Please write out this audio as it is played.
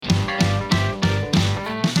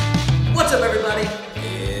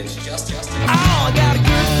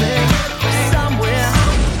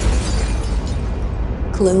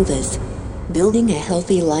Clovis, building a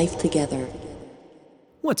healthy life together.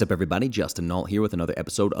 What's up, everybody? Justin Nault here with another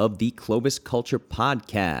episode of the Clovis Culture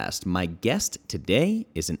Podcast. My guest today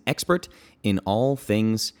is an expert in all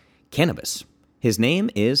things cannabis. His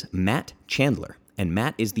name is Matt Chandler, and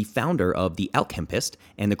Matt is the founder of the AlcHempist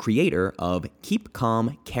and the creator of Keep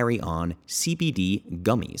Calm, Carry On CBD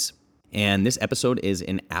gummies. And this episode is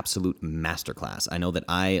an absolute masterclass. I know that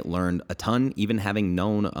I learned a ton, even having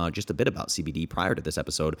known just a bit about CBD prior to this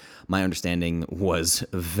episode. My understanding was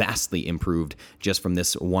vastly improved just from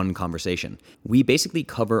this one conversation. We basically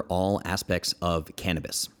cover all aspects of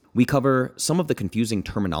cannabis. We cover some of the confusing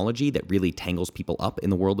terminology that really tangles people up in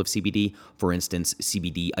the world of CBD. For instance,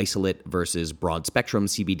 CBD isolate versus broad spectrum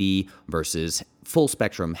CBD versus full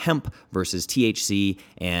spectrum hemp versus THC,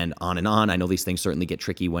 and on and on. I know these things certainly get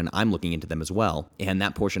tricky when I'm looking into them as well, and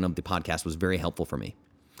that portion of the podcast was very helpful for me.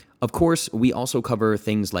 Of course, we also cover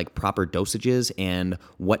things like proper dosages and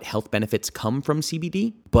what health benefits come from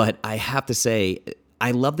CBD, but I have to say, I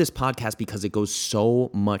love this podcast because it goes so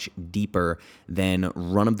much deeper than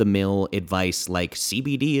run-of-the-mill advice like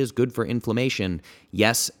CBD is good for inflammation.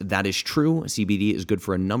 Yes, that is true. CBD is good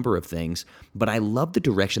for a number of things, but I love the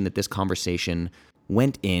direction that this conversation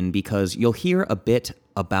went in because you'll hear a bit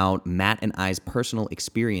about Matt and I's personal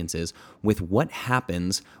experiences with what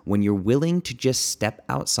happens when you're willing to just step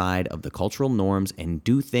outside of the cultural norms and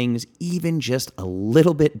do things even just a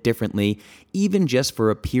little bit differently, even just for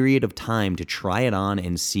a period of time to try it on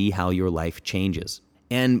and see how your life changes.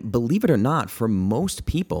 And believe it or not, for most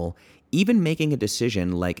people, even making a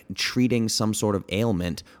decision like treating some sort of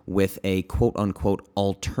ailment with a quote-unquote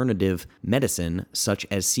alternative medicine such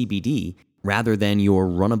as CBD rather than your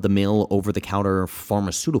run-of-the-mill, over-the-counter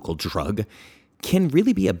pharmaceutical drug can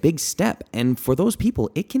really be a big step, and for those people,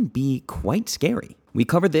 it can be quite scary. We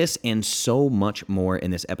cover this and so much more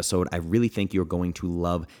in this episode. I really think you're going to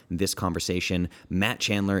love this conversation. Matt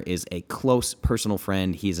Chandler is a close personal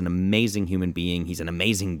friend. He's an amazing human being. He's an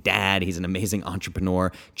amazing dad. He's an amazing entrepreneur,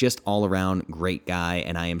 just all around great guy.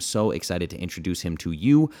 And I am so excited to introduce him to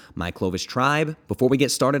you, my Clovis tribe. Before we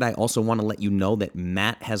get started, I also want to let you know that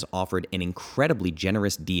Matt has offered an incredibly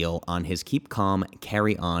generous deal on his Keep Calm,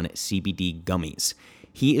 Carry On CBD gummies.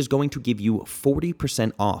 He is going to give you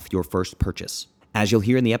 40% off your first purchase. As you'll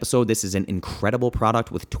hear in the episode, this is an incredible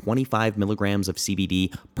product with 25 milligrams of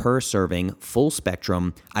CBD per serving, full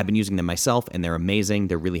spectrum. I've been using them myself, and they're amazing.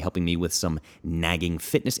 They're really helping me with some nagging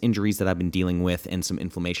fitness injuries that I've been dealing with and some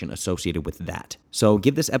inflammation associated with that. So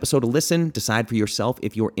give this episode a listen, decide for yourself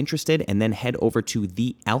if you're interested, and then head over to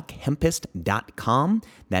thealchempist.com.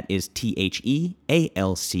 That is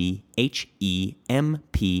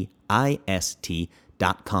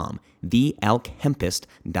TheAlchempist.com,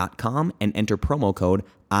 thealchempist.com, and enter promo code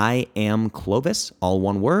IAMClovis, all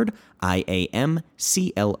one word,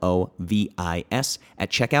 IAMCLOVIS at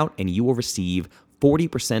checkout, and you will receive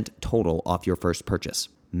 40% total off your first purchase.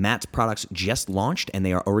 Matt's products just launched and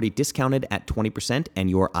they are already discounted at 20%, and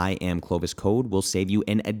your I Am Clovis code will save you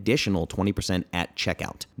an additional 20% at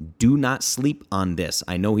checkout. Do not sleep on this.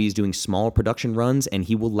 I know he's doing small production runs and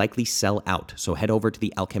he will likely sell out. So head over to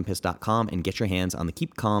thealchempist.com and get your hands on the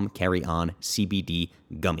Keep Calm, Carry On CBD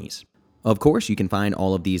gummies. Of course, you can find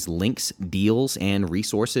all of these links, deals, and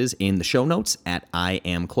resources in the show notes at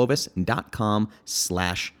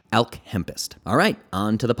iamclovis.com/AlcHempist. All right,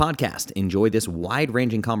 on to the podcast. Enjoy this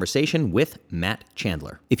wide-ranging conversation with Matt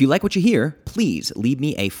Chandler. If you like what you hear, please leave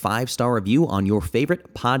me a 5-star review on your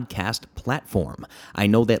favorite podcast platform. I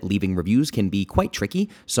know that leaving reviews can be quite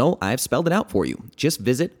tricky, so I've spelled it out for you. Just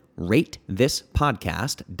visit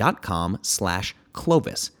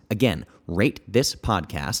ratethispodcast.com/Clovis. Again,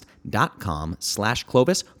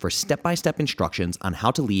 ratethispodcast.com/Clovis for step-by-step instructions on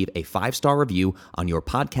how to leave a 5-star review on your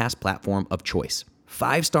podcast platform of choice.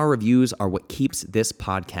 5-star reviews are what keeps this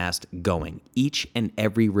podcast going. Each and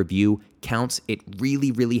every review counts. It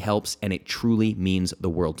really, really helps, and it truly means the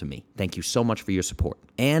world to me. Thank you so much for your support.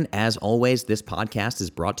 And as always, this podcast is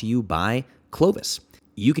brought to you by Clovis.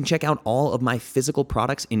 You can check out all of my physical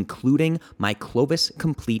products, including my Clovis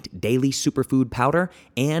Complete Daily Superfood Powder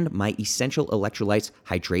and my Essential Electrolytes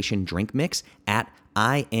Hydration Drink Mix at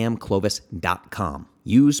IamClovis.com.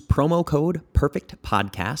 Use promo code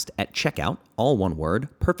PERFECTPODCAST at checkout, all one word,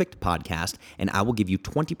 PERFECTPODCAST, and I will give you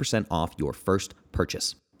 20% off your first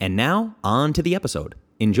purchase. And now, on to the episode.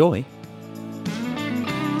 Enjoy.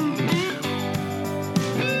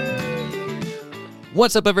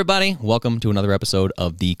 What's up, everybody? Welcome to another episode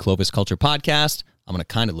of the Clovis Culture Podcast. I'm going to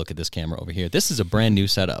kind of look at this camera over here. This is a brand new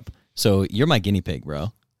setup. So you're my guinea pig,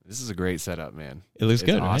 bro. This is a great setup, man. It looks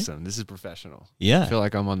good, awesome. right? This is professional. Yeah. I feel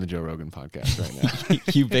like I'm on the Joe Rogan podcast right now.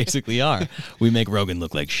 You basically are. We make Rogan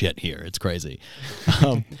look like shit here. It's crazy.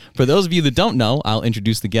 For those of you that don't know, I'll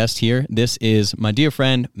introduce the guest here. This is my dear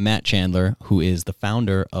friend, Matt Chandler, who is the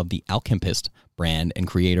founder of the AlcHempist brand and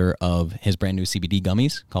creator of his brand new CBD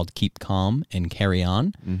gummies called Keep Calm and Carry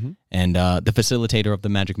On, and the facilitator of the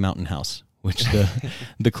Magic Mountain House, which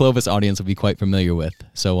the Clovis audience will be quite familiar with.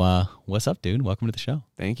 So what's up, dude? Welcome to the show.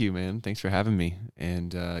 Thank you, man. Thanks for having me.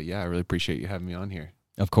 And I really appreciate you having me on here.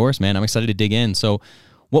 Of course, man. I'm excited to dig in. So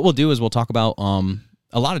what we'll do is we'll talk about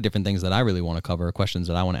a lot of different things that I really want to cover, questions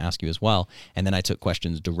that I want to ask you as well. And then I took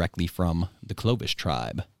questions directly from the Clovis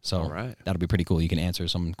tribe. So that'll be pretty cool. You can answer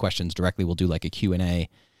some questions directly. We'll do like a Q&A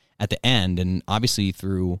at the end. And obviously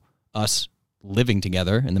through us living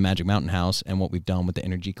together in the Magic Mountain House and what we've done with the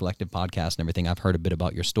Energy Collective podcast and everything, I've heard a bit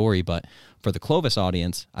about your story, but for the Clovis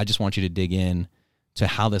audience, I just want you to dig in to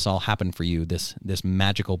how this all happened for you, this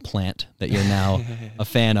magical plant that you're now a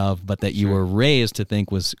fan of, but that you were raised to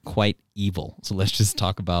think was quite evil. So let's just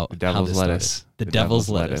talk about the devil's lettuce. The devil's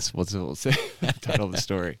lettuce. We'll say the title of the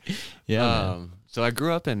story. So I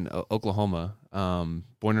grew up in Oklahoma, born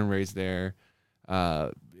and raised there,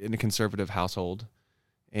 in a conservative household.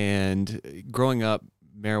 And growing up,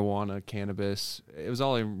 marijuana, cannabis, it was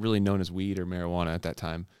all really known as weed or marijuana at that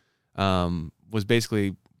time, was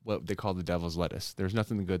basically what they call the devil's lettuce. There's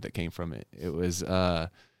nothing good that came from it. It was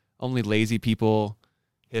only lazy people,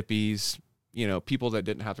 hippies, people that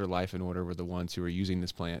didn't have their life in order were the ones who were using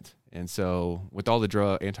this plant. And so with all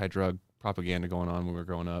the anti-drug propaganda going on when we were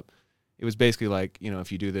growing up, it was basically like,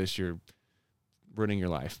 if you do this, you're ruining your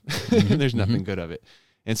life. There's nothing good of it.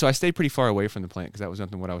 And so I stayed pretty far away from the plant because that was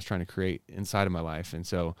nothing what I was trying to create inside of my life. And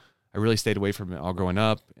so I really stayed away from it all growing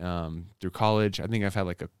up, through college. I think I've had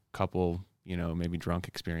like a couple, maybe drunk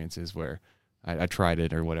experiences where I tried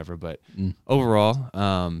it or whatever. But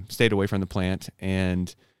overall, stayed away from the plant.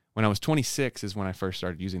 And when I was 26 is when I first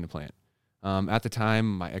started using the plant. At the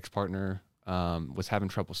time, my ex-partner was having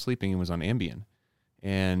trouble sleeping and was on Ambien.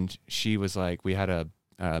 And she was like, we had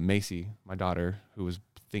a Macy, my daughter, who was,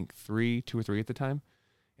 I think, 2 or 3 at the time.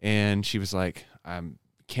 And she was like, I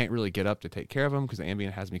can't really get up to take care of him because the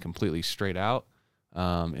Ambien has me completely straight out,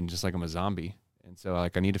 and just like I'm a zombie. And so I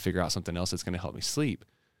need to figure out something else that's going to help me sleep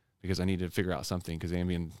because I need to figure out something because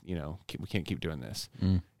Ambien, we can't keep doing this.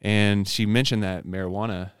 And she mentioned that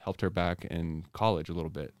marijuana helped her back in college a little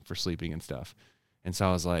bit for sleeping and stuff. And so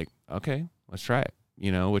I was like, okay, let's try it,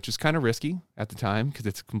 which was kind of risky at the time because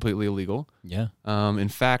it's completely illegal. Yeah. In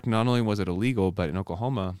fact, not only was it illegal, but in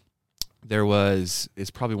Oklahoma,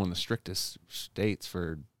 it's probably one of the strictest states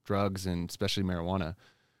for drugs and especially marijuana.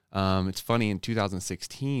 It's funny, in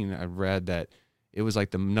 2016, I read that it was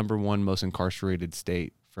like the #1 most incarcerated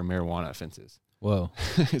state for marijuana offenses. Whoa.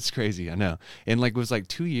 It's crazy, I know. And it was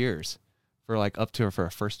 2 years for for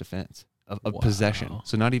a first offense of possession.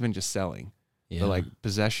 So not even just selling, but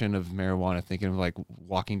possession of marijuana, thinking of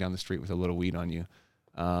walking down the street with a little weed on you,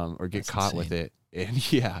 or get caught with it. And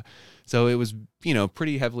so it was,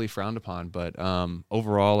 pretty heavily frowned upon, but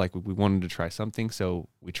overall, we wanted to try something. So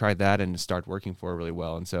we tried that and it started working for it really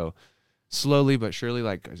well. And so slowly but surely,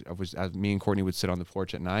 as me and Courtney would sit on the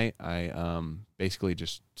porch at night, I basically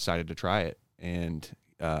just decided to try it. And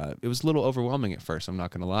it was a little overwhelming at first, I'm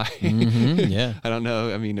not going to lie. Yeah. I don't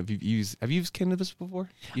know. I mean, have you used cannabis before?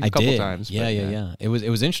 A couple times. Yeah. It was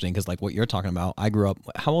interesting because what you're talking about, I grew up,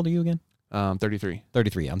 how old are you again? 33.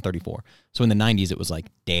 33. I'm 34. So in the 90s, it was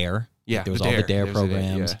DARE. Yeah, there was all the DARE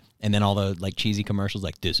programs, and then all the cheesy commercials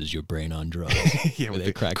this is your brain on drugs. Where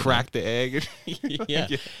they crack the egg. Yeah.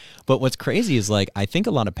 But what's crazy is I think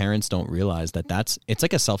a lot of parents don't realize that it's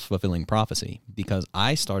like a self-fulfilling prophecy because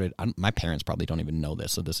my parents probably don't even know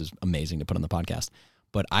this, so this is amazing to put on the podcast.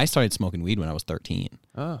 But I started smoking weed when I was 13.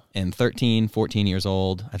 Oh. And 13, 14 years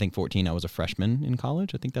old, I think 14, I was a freshman in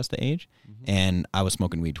college. I think that's the age. And I was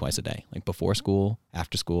smoking weed twice a day, before school,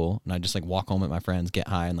 after school. And I just walk home with my friends, get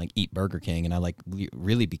high, and eat Burger King. And I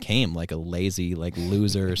really became a lazy,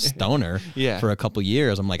 loser stoner for a couple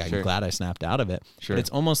years. I'm I'm glad I snapped out of it. Sure. But it's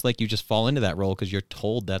almost like you just fall into that role because you're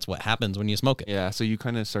told that's what happens when you smoke it. Yeah. So you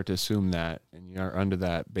kind of start to assume that, and you're under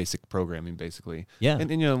that basic programming, basically. Yeah.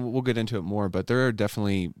 And we'll get into it more, but there are definitely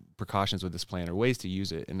precautions with this plant or ways to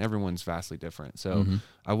use it, and everyone's vastly different. So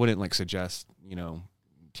I wouldn't suggest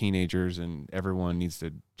teenagers and everyone needs to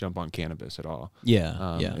jump on cannabis at all.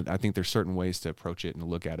 I think there's certain ways to approach it and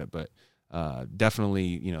look at it, but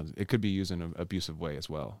definitely it could be used in an abusive way as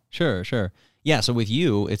well. Sure. Yeah, so with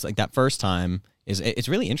you, it's that first time it's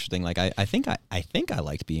really interesting. Like I think I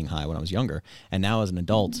liked being high when I was younger, and now as an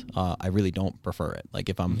adult, I really don't prefer it. Like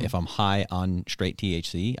if I'm high on straight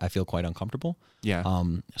THC, I feel quite uncomfortable. Yeah.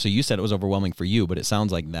 So you said it was overwhelming for you, but it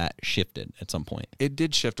sounds like that shifted at some point. It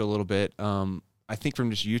did shift a little bit. I think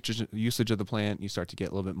from just usage of the plant, you start to get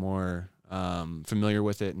a little bit more familiar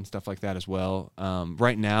with it and stuff like that as well.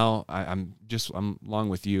 Right now, I'm along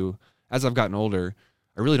with you. As I've gotten older,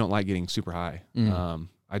 I really don't like getting super high.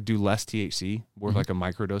 I do less THC, more of like a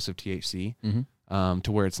microdose of THC,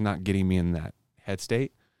 to where it's not getting me in that head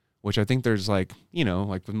state, which I think there's like,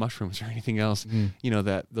 like with mushrooms or anything else,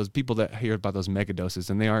 that those people that hear about those mega doses,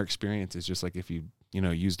 and they are experiences, just like if you,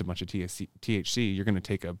 used a bunch of THC, you're going to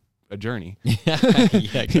take a journey. Yeah,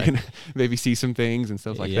 exactly. Maybe see some things and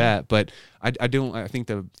stuff like that. But I think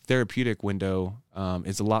the therapeutic window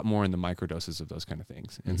is a lot more in the microdoses of those kind of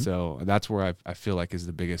things. And so that's where I feel like is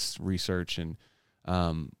the biggest research and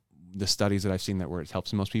the studies that I've seen that where it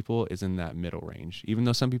helps most people is in that middle range, even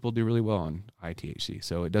though some people do really well on high THC.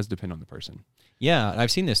 So it does depend on the person. Yeah,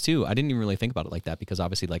 I've seen this too. I didn't even really think about it like that because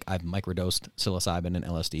obviously like I've microdosed psilocybin and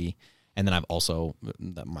LSD. And then I've also,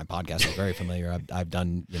 my podcast is very familiar. I've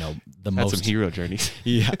done, the most some hero journeys.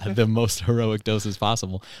 The most heroic doses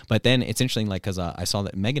possible. But then it's interesting, like, because I saw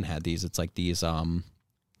that Megan had these. It's like these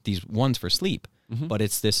ones for sleep, but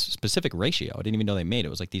it's this specific ratio. I didn't even know they made it. It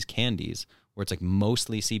was like these candies where it's like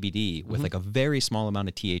mostly CBD with like a very small amount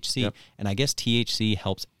of THC. Yep. And I guess THC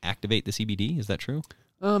helps activate the CBD. Is that true?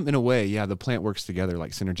 In a way, yeah. The plant works together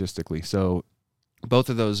like synergistically. So both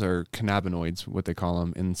of those are cannabinoids, what they call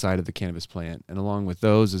them, inside of the cannabis plant. And along with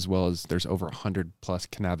those, as well as there's over 100 plus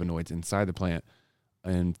cannabinoids inside the plant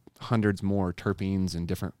and hundreds more terpenes and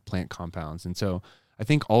different plant compounds. And so I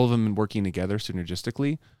think all of them working together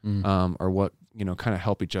synergistically are what, kind of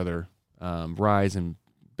help each other rise and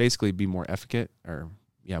basically be more efficacious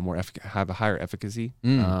have a higher efficacy,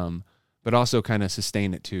 but also kind of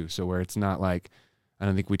sustain it too. So where it's not like, I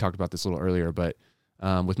don't think we talked about this a little earlier, but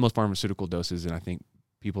with most pharmaceutical doses, and I think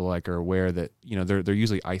people are aware that they're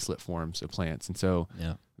usually isolate forms of plants, and so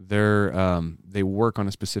they work on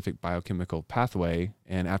a specific biochemical pathway,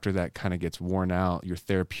 and after that kind of gets worn out, your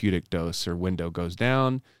therapeutic dose or window goes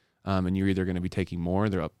down, and you're either going to be taking more,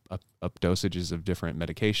 they're up dosages of different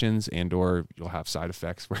medications, and or you'll have side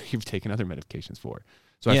effects where you've taken other medications for.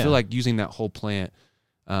 So I feel like using that whole plant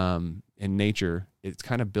in nature, it's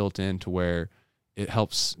kind of built in to where it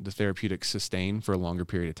helps the therapeutic sustain for a longer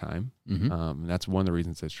period of time. And that's one of the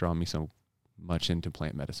reasons that's drawn me so much into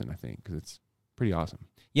plant medicine, I think, because it's pretty awesome.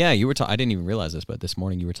 Yeah, you were I didn't even realize this, but this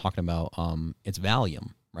morning you were talking about it's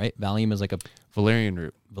Valium, right? Valium is like a valerian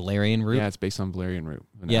root. Valerian root? Yeah, it's based on valerian root,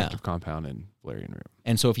 an active compound in valerian root.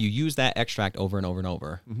 And so if you use that extract over and over and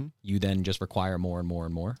over, you then just require more and more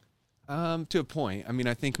and more? To a point. I mean,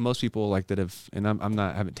 I think most people like that have, and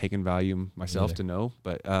I haven't taken Valium myself to know,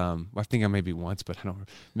 but I think I maybe once, but I don't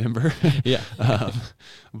remember.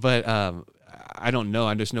 But I don't know.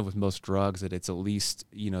 I just know with most drugs that it's at least,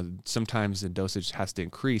 sometimes the dosage has to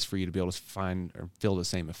increase for you to be able to find or feel the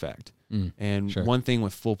same effect. And one thing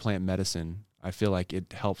with full plant medicine, I feel like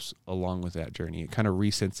it helps along with that journey. It kind of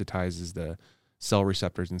resensitizes the cell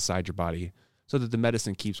receptors inside your body so that the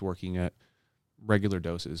medicine keeps working at regular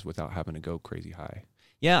doses without having to go crazy high.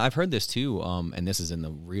 Yeah, I've heard this too, and this is in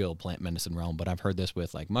the real plant medicine realm, but I've heard this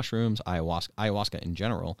with like mushrooms, ayahuasca in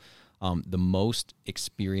general. The most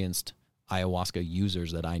experienced ayahuasca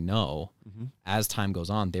users that I know, as time goes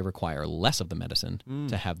on, they require less of the medicine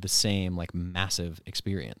to have the same like massive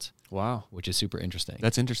experience. Wow. Which is super interesting.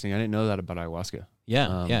 That's interesting. I didn't know that about ayahuasca.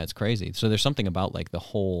 Yeah, it's crazy. So there's something about like a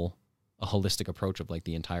holistic approach of like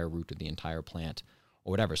the entire root of the entire plant or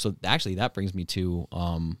whatever. So actually that brings me to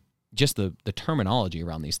just the terminology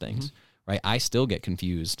around these things, right? I still get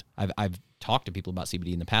confused. I've talked to people about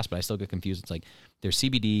CBD in the past, but I still get confused. It's like there's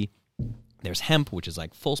CBD, there's hemp, which is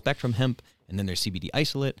like full spectrum hemp, and then there's CBD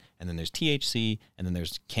isolate, and then there's THC, and then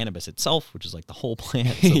there's cannabis itself, which is like the whole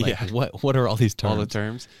plant. So like what are all these terms? All the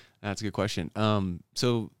terms? That's a good question.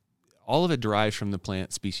 So all of it derives from the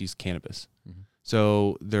plant species cannabis.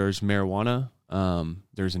 So there's marijuana,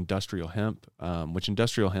 there's industrial hemp, which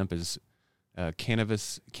industrial hemp is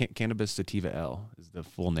cannabis sativa L is the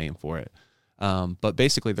full name for it. But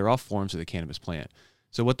basically they're all forms of the cannabis plant.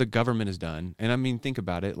 So what the government has done, and I mean, think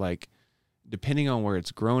about it, like depending on where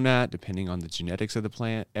it's grown at, depending on the genetics of the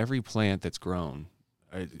plant, every plant that's grown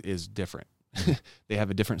is different. They have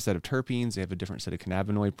a different set of terpenes. They have a different set of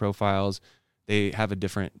cannabinoid profiles. They have a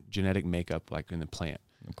different genetic makeup like in the plant.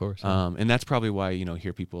 Of course. And that's probably why,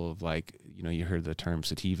 hear people of like, you heard the term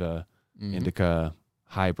sativa, indica,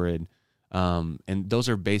 hybrid. And those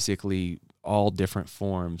are basically all different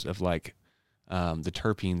forms of like the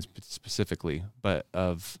terpenes specifically, but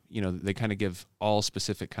they kind of give all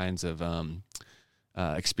specific kinds of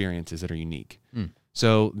experiences that are unique.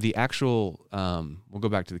 So the actual, we'll go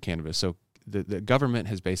back to the cannabis. So the government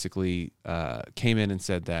has basically came in and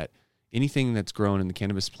said that anything that's grown in the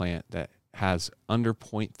cannabis plant that has under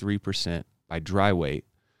 0.3% by dry weight.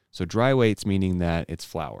 So dry weight's meaning that it's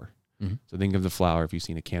flower. So think of the flower, if you've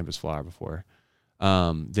seen a cannabis flower before,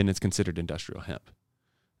 then it's considered industrial hemp.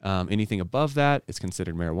 Anything above that is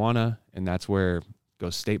considered marijuana, and that's where it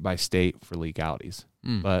goes state by state for legalities.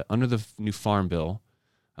 But under the new Farm Bill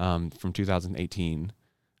from 2018,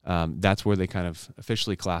 that's where they kind of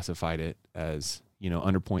officially classified it as,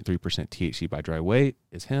 under 0.3% THC by dry weight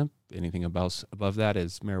is hemp. Anything above that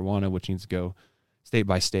is marijuana, which needs to go state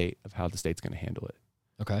by state of how the state's going to handle it.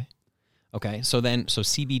 Okay. So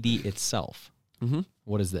CBD itself,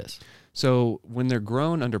 what is this? So when they're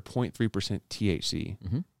grown under 0.3% THC,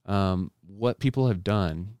 what people have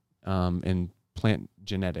done in plant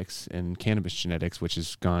genetics and cannabis genetics, which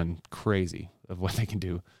has gone crazy of what they can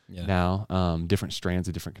do now, different strands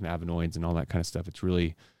of different cannabinoids and all that kind of stuff. It's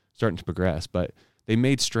really starting to progress. But they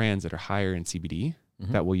made strands that are higher in CBD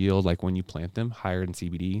that will yield, like when you plant them, higher in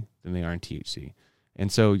CBD than they are in THC. And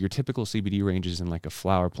so your typical CBD ranges in like a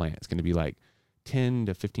flower plant is going to be like 10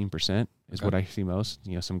 to 15% is what I see most.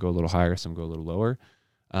 Some go a little higher, some go a little lower.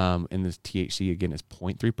 And this THC, again, is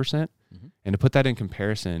 0.3%. And to put that in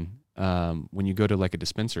comparison, when you go to like a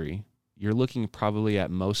dispensary, you're looking probably at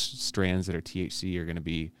most strands that are THC are going to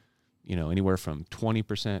be, anywhere from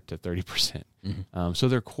 20% to 30%. So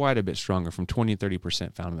they're quite a bit stronger, from 20 to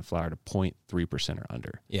 30% found in the flower to 0.3% or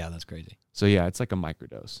under. Yeah, that's crazy. So yeah, it's like a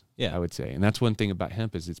microdose, I would say. And that's one thing about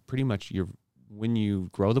hemp is it's pretty much when you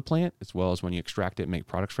grow the plant as well as when you extract it and make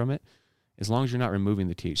products from it, as long as you're not removing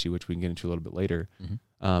the THC, which we can get into a little bit later,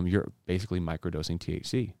 you're basically microdosing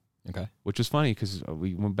THC. Okay. Which was funny because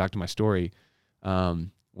we went back to my story.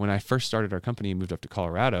 When I first started our company and moved up to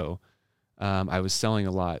Colorado, I was selling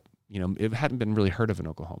a lot. It hadn't been really heard of in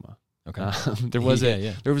Oklahoma. Okay. There was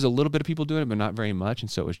there was a little bit of people doing it, but not very much. And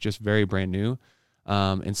so it was just very brand new.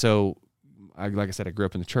 And so like I said, I grew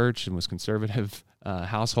up in the church and was conservative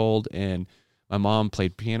household, and my mom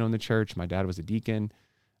played piano in the church. My dad was a deacon.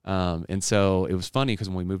 And so it was funny because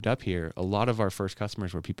when we moved up here, a lot of our first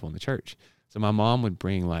customers were people in the church. So my mom would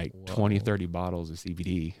bring like 20, 30 bottles of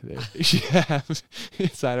CBD that she had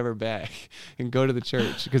inside of her bag and go to the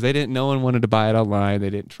church because no one wanted to buy it online. They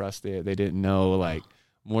didn't trust it. They didn't know, like,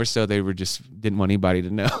 more so they were just didn't want anybody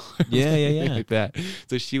to know. Like that.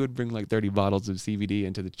 So she would bring like 30 bottles of CBD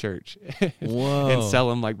into the church and sell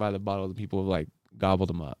them like by the bottle. The people would like gobble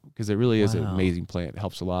them up because it really is an amazing plant. It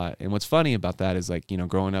helps a lot. And what's funny about that is, like,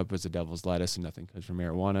 growing up as a devil's lettuce and nothing comes from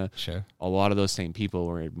marijuana. Sure. A lot of those same people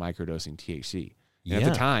were microdosing THC. And at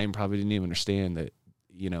the time probably didn't even understand that,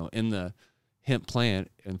 in the hemp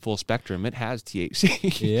plant and full spectrum, it has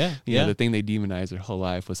THC. The thing they demonized their whole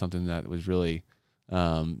life was something that was really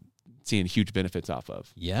seeing huge benefits off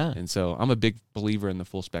of. Yeah. And so I'm a big believer in the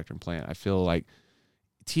full spectrum plant. I feel like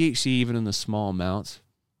THC, even in the small amounts,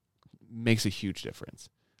 makes a huge difference.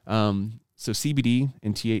 So CBD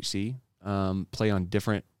and THC play on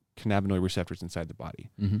different cannabinoid receptors inside the body.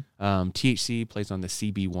 THC plays on the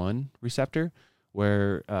CB1 receptor,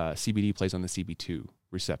 where CBD plays on the CB2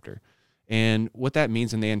 receptor. And what that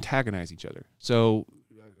means, and they antagonize each other. So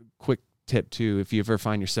quick tip too, if you ever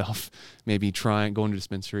find yourself maybe going to a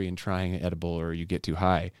dispensary and trying an edible, or you get too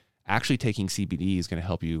high, actually taking CBD is going to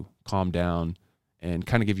help you calm down and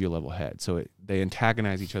kind of give you a level head. So they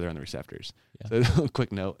antagonize each other on the receptors. Yeah. So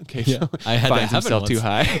quick note, in case I had finds himself too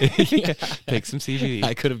high, take some CBD.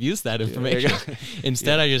 I could have used that information.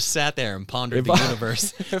 Instead, I just sat there and pondered the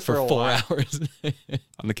universe for 4 hours.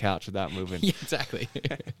 On the couch without moving. Yeah, exactly.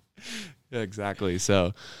 Exactly.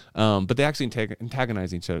 So, but they actually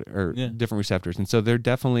antagonize each other, or different receptors. And so they're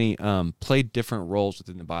definitely play different roles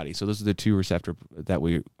within the body. So those are the two receptors that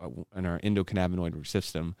we, in our endocannabinoid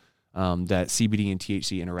system, that CBD and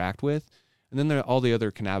THC interact with. And then all the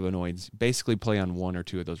other cannabinoids basically play on one or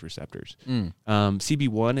two of those receptors.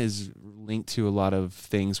 CB1 is linked to a lot of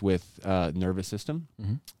things with nervous system.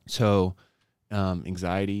 So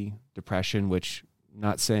anxiety, depression, which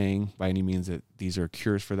not saying by any means that these are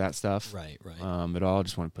cures for that stuff. Right. At all.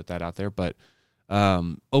 Just want to put that out there. But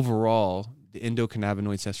overall, the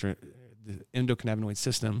endocannabinoid system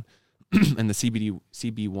and the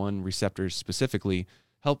CB1 receptors specifically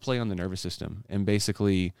help play on the nervous system, and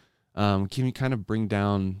basically can you kind of bring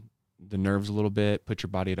down the nerves a little bit, put your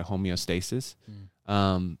body at a homeostasis.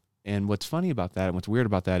 And what's funny about that and what's weird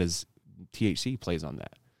about that is THC plays on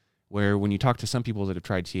that, where when you talk to some people that have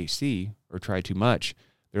tried THC or tried too much,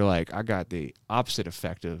 they're like, I got the opposite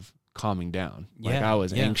effect of calming down. Like Yeah, I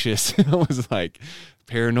was yeah. anxious. I was like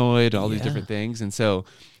paranoid, all these different things. And so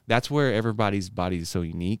that's where everybody's body is so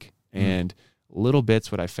unique. And little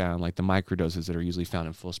bits, what I found, like the microdoses that are usually found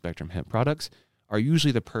in full spectrum hemp products are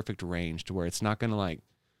usually the perfect range to where it's not going to like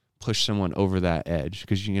push someone over that edge.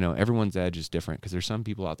 Cause you know, everyone's edge is different. Cause there's some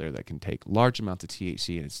people out there that can take large amounts of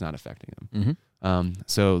THC and it's not affecting them.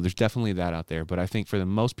 So there's definitely that out there. But I think for the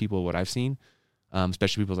most people, what I've seen,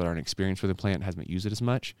 especially people that aren't experienced with the plant, hasn't used it as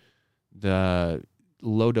much, the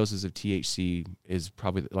low doses of THC is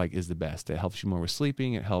probably like is the best. It helps you more with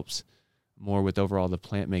sleeping. It helps more with overall the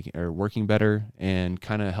plant making or working better, and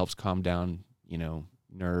kind of helps calm down, you know,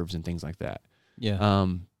 nerves and things like that. Yeah.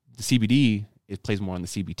 The CBD, it plays more on the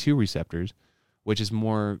CB2 receptors, which is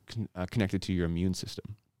more connected to your immune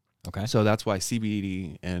system. Okay. So that's why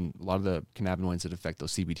CBD and a lot of the cannabinoids that affect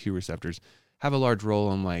those CB2 receptors have a large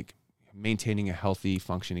role in like maintaining a healthy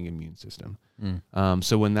functioning immune system.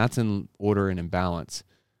 So when that's in order and in balance,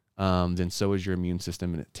 then so is your immune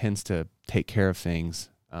system, and it tends to take care of things.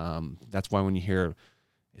 That's why when you hear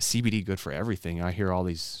CBD good for everything, I hear all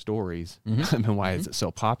these stories and why it's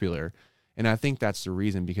so popular. And I think that's the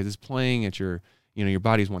reason, because it's playing at your, you know, your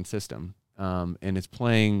body's one system, and it's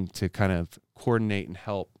playing to kind of coordinate and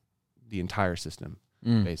help the entire system,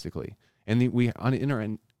 basically. And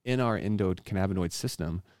in our endocannabinoid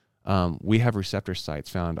system, we have receptor sites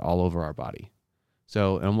found all over our body.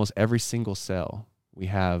 So in almost every single cell, we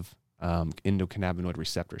have endocannabinoid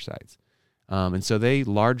receptor sites. And so they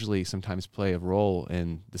largely sometimes play a role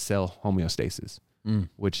in the cell homeostasis,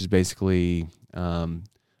 which is basically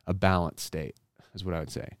a balanced state, is what I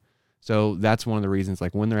would say. So that's one of the reasons,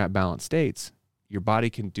 like when they're at balanced states, your body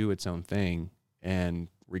can do its own thing and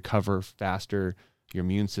recover faster. Your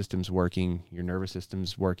immune system's working, your nervous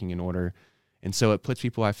system's working in order. And so it puts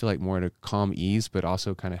people, I feel like, more at a calm ease, but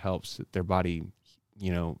also kind of helps their body,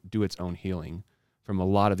 you know, do its own healing from a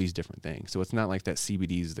lot of these different things. So it's not like that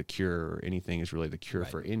CBD is the cure or anything is really the cure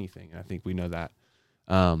for anything. And I think we know that.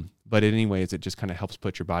 But in any ways, it just kind of helps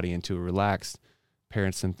put your body into a relaxed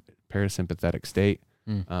parasympathetic state,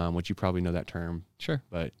 which you probably know that term. Sure.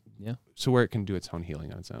 But yeah. So where it can do its own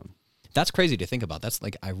healing on its own. That's crazy to think about. That's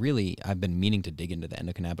like, I've been meaning to dig into the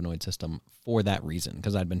endocannabinoid system for that reason,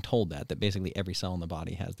 because I'd been told that basically every cell in the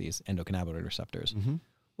body has these endocannabinoid receptors,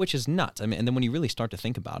 which is nuts. I mean, and then when you really start to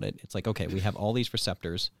think about it, it's like, okay, we have all these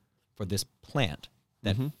receptors for this plant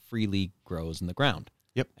that freely grows in the ground.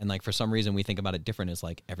 Yep. And like, for some reason we think about it different as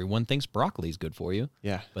like, everyone thinks broccoli is good for you.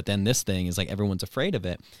 Yeah. But then this thing is like, everyone's afraid of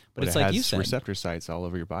it. But it's it like has you said, receptor sites all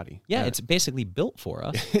over your body. Yeah, it's basically built for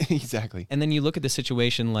us. Exactly. And then you look at the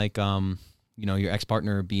situation like, you know, your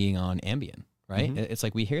ex-partner being on Ambien, right? It's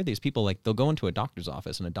like we hear these people, like they'll go into a doctor's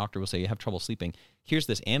office and a doctor will say, you have trouble sleeping. Here's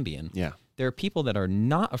this Ambien. Yeah. There are people that are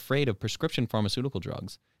not afraid of prescription pharmaceutical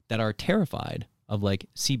drugs that are terrified of like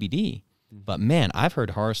CBD. But man, I've heard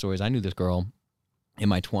horror stories. I knew this girl in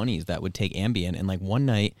my 20s that would take Ambien, and like one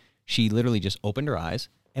night she literally just opened her eyes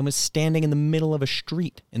and was standing in the middle of a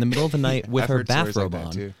street in the middle of the night with her bathrobe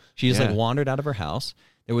on. She just like wandered out of her house.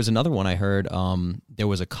 There was another one I heard, there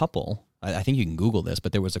was a couple, I think you can Google this,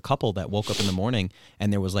 but there was a couple that woke up in the morning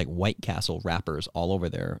and there was like White Castle wrappers all over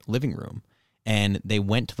their living room. And they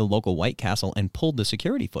went to the local White Castle and pulled the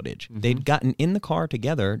security footage. They'd gotten in the car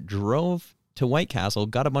together, drove to White Castle,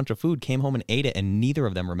 got a bunch of food, came home and ate it, and neither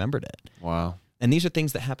of them remembered it. Wow. And these are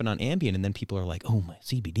things that happen on Ambien, and then people are like, oh, my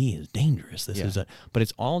CBD is dangerous. But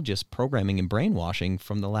it's all just programming and brainwashing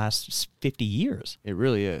from the last 50 years. It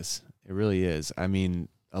really is. It really is. I mean,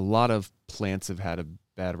 a lot of plants have had a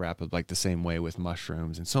bad rap of like the same way with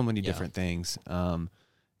mushrooms and so many different things.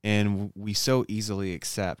 And we so easily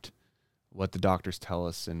accept what the doctors tell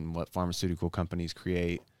us and what pharmaceutical companies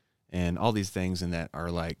create and all these things, and that are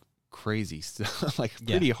like crazy stuff, like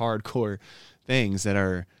pretty hardcore things that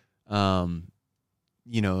are,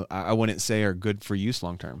 you know, I wouldn't say are good for use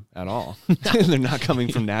long-term at all. They're not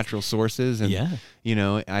coming from natural sources. And, you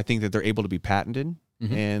know, I think that they're able to be patented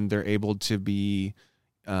and they're able to be,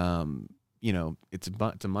 you know, it's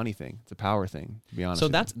a money thing. It's a power thing, to be honest. So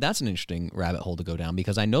that's an interesting rabbit hole to go down,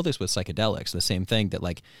 because I know this with psychedelics, the same thing, that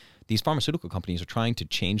like these pharmaceutical companies are trying to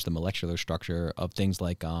change the molecular structure of things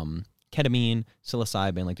like ketamine,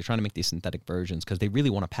 psilocybin, like they're trying to make these synthetic versions because they really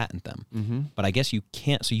want to patent them. But I guess you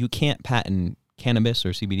can't, so you can't patent cannabis or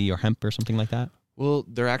CBD or hemp or something like that? Well,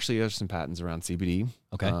 there actually are some patents around CBD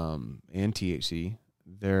and THC.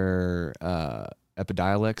 They're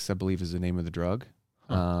Epidiolex, I believe, is the name of the drug.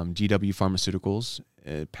 GW Pharmaceuticals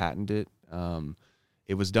patented it.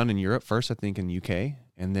 It was done in Europe first, I think in the UK,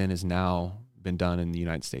 and then has now been done in the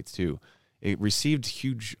United States too. it received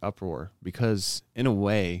huge uproar because, in a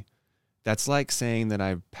way, that's like saying that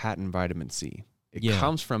I patent vitamin C. It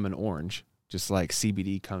comes from an orange, just like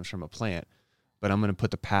CBD comes from a plant, but I'm going to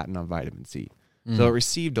put the patent on vitamin C. So it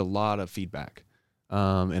received a lot of feedback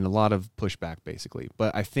and a lot of pushback, basically.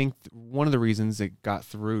 But I think one of the reasons it got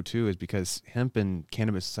through, too, is because hemp and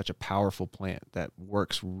cannabis is such a powerful plant that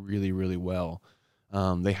works really, really well.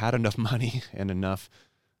 They had enough money and enough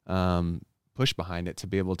push behind it to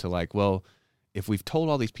be able to, like, well, if we've told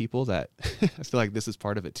all these people that, I feel like this is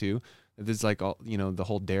part of it, too. This is like all, you know, the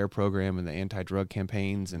whole DARE program and the anti-drug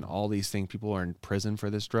campaigns and all these things. People are in prison for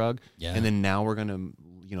this drug. Yeah. And then now we're going to,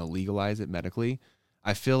 you know, legalize it medically.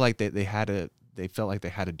 I feel like they felt like they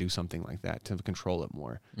had to do something like that to control it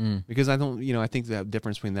more. Because I think the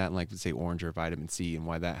difference between that and, like, let's say orange or vitamin C and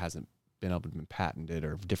why that hasn't been able to be patented,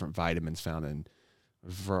 or different vitamins found in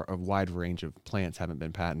a wide range of plants haven't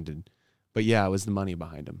been patented. But yeah, it was the money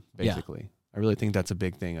behind them, basically. Yeah. I really think that's a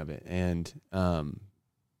big thing of it. And,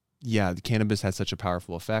 the cannabis has such a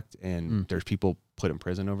powerful effect, and there's people put in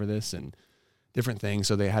prison over this and different things.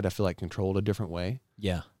 So they had to feel like controlled a different way.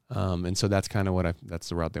 Yeah. And so that's kind of that's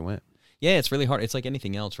the route they went. Yeah, it's really hard. It's like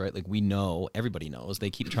anything else, right? Like, we know, everybody knows,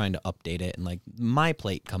 they keep trying to update it. And, like, My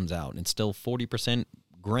Plate comes out and it's still 40%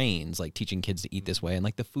 grains, like teaching kids to eat this way. And,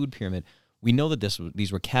 like, the food pyramid, we know that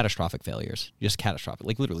these were catastrophic failures, just catastrophic,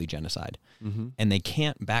 like literally genocide. And they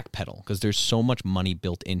can't backpedal because there's so much money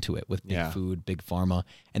built into it with big food, big pharma.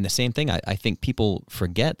 And the same thing, I think people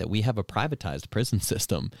forget that we have a privatized prison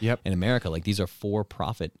system in America. Like, these are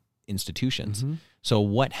for-profit institutions. So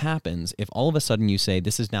what happens if all of a sudden you say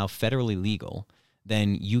this is now federally legal?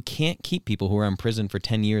 Then you can't keep people who are in prison for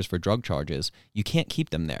 10 years for drug charges. You can't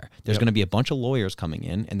keep them there. There's going to be a bunch of lawyers coming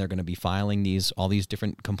in, and they're going to be filing all these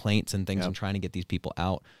different complaints and things and trying to get these people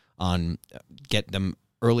out get them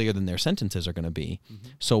earlier than their sentences are going to be.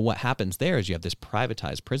 So what happens there is you have this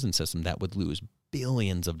privatized prison system that would lose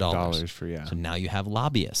billions of dollars. So now you have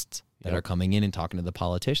lobbyists that are coming in and talking to the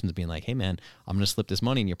politicians, being like, hey, man, I'm going to slip this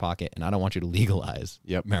money in your pocket, and I don't want you to legalize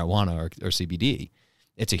marijuana or CBD.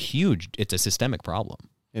 It's a systemic problem.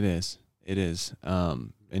 It is.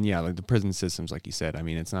 And yeah, like the prison systems, like you said, I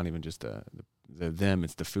mean, it's not even just them,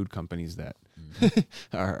 it's the food companies that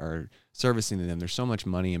are servicing them. There's so much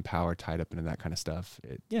money and power tied up into that kind of stuff.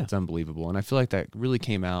 It's unbelievable. And I feel like that really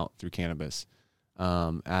came out through cannabis,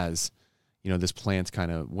 as, you know, this plant's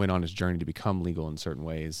kind of went on its journey to become legal in certain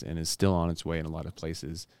ways and is still on its way in a lot of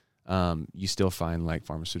places. You still find, like,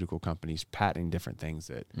 pharmaceutical companies patenting different things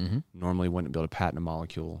that normally wouldn't be able to patent a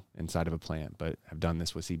molecule inside of a plant, but have done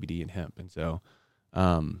this with CBD and hemp. And so,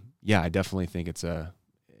 I definitely think it's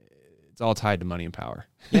all tied to money and power.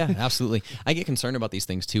 Yeah, absolutely. I get concerned about these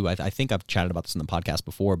things too. I think I've chatted about this in the podcast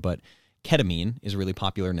before, but ketamine is really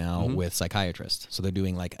popular now with psychiatrists. So they're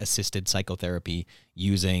doing, like, assisted psychotherapy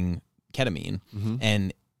using ketamine.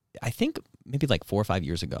 And I think maybe like 4 or 5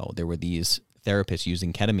 years ago, there were these therapists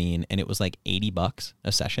using ketamine, and it was like $80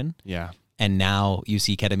 a session. Yeah. And now you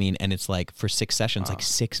see ketamine, and it's like, for 6 sessions, like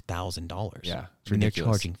 $6,000. Yeah. And they're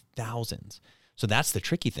charging thousands. So that's the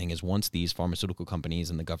tricky thing, is once these pharmaceutical companies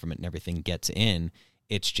and the government and everything gets in,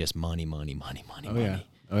 it's just money.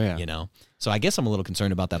 Oh yeah. You know? So I guess I'm a little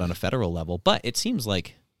concerned about that on a federal level, but it seems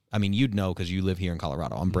like, I mean, you'd know because you live here in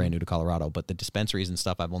Colorado. I'm brand new to Colorado, but the dispensaries and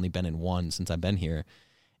stuff, I've only been in one since I've been here.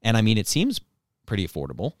 And I mean, it seems pretty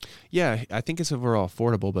affordable. Yeah, I think it's overall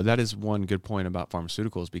affordable, but that is one good point about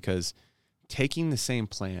pharmaceuticals, because taking the same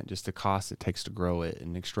plant, just the cost it takes to grow it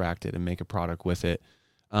and extract it and make a product with it,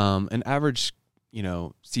 an average, you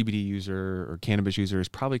know, CBD user or cannabis users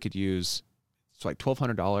probably could use, it's like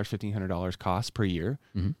 $1,200, $1,500 cost per year,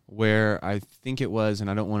 where I think it was, and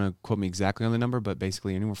I don't want to quote me exactly on the number, but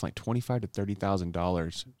basically anywhere from like $25,000 to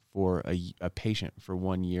 $30,000 for a patient for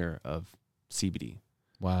 1 year of CBD.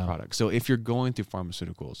 Wow. Product. So if you're going through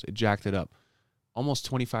pharmaceuticals, it jacked it up almost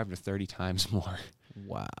 25 to 30 times more.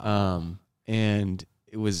 Wow. And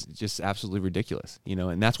it was just absolutely ridiculous, you know,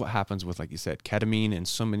 and that's what happens with, like you said, ketamine and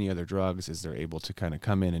so many other drugs, is they're able to kind of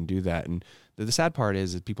come in and do that. And the sad part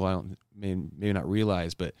is that people maybe not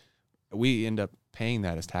realize, but we end up paying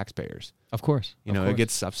that as taxpayers. Of course. You know, it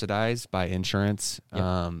gets subsidized by insurance,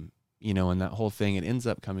 you know, and that whole thing, it ends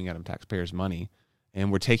up coming out of taxpayers' money.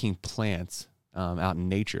 And we're taking plants out in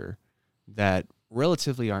nature that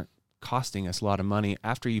relatively aren't costing us a lot of money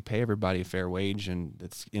after you pay everybody a fair wage, and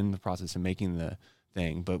it's in the process of making the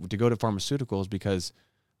thing. But to go to pharmaceuticals, because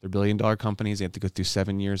they're billion-dollar companies, they have to go through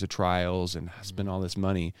 7 years of trials and spend all this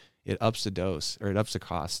money, it ups the dose, or it ups the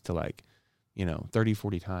cost to, like, you know, 30,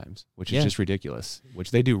 40 times, which is just ridiculous,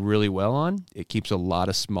 which they do really well on. It keeps a lot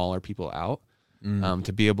of smaller people out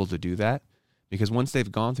to be able to do that. because once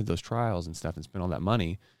they've gone through those trials and stuff and spent all that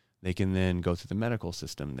money, they can then go through the medical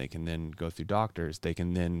system. They can then go through doctors. They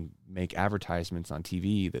can then make advertisements on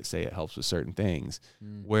TV that say it helps with certain things.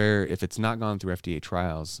 Where if it's not gone through FDA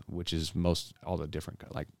trials, which is all the different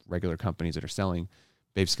like regular companies that are selling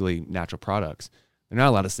basically natural products, they're not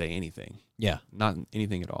allowed to say anything. Yeah. Not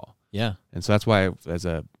anything at all. Yeah. And so that's why as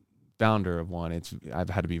a founder of one, I've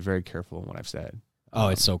had to be very careful in what I've said. Oh,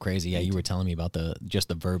 it's so crazy. Yeah, you were telling me about the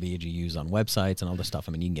verbiage you use on websites and all this stuff.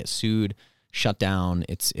 I mean, you can get sued, shut down.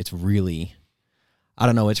 It's really, I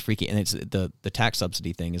don't know, it's freaky. And it's the tax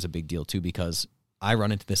subsidy thing is a big deal too, because I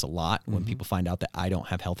run into this a lot when people find out that I don't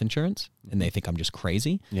have health insurance and they think I'm just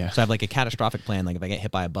crazy. Yeah. So I have like a catastrophic plan. Like if I get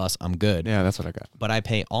hit by a bus, I'm good. Yeah, that's what I got. But I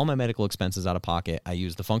pay all my medical expenses out of pocket. I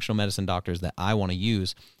use the functional medicine doctors that I want to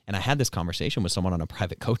use. And I had this conversation with someone on a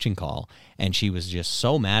private coaching call, and she was just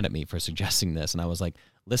so mad at me for suggesting this. And I was like,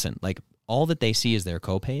 listen, like all that they see is their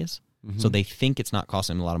copays. So they think it's not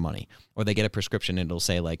costing them a lot of money. Or they get a prescription and it'll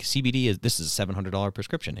say like CBD this is a $700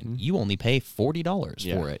 prescription and you only pay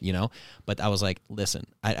 $40 for it, you know? But I was like, listen,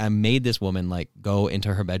 I made this woman like go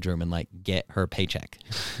into her bedroom and like get her paycheck.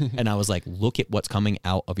 And I was like, look at what's coming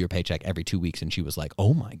out of your paycheck every 2 weeks. And she was like,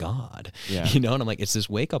 oh my God. Yeah. You know, and I'm like, it's this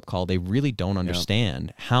wake up call. They really don't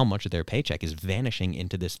understand how much of their paycheck is vanishing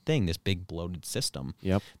into this thing, this big bloated system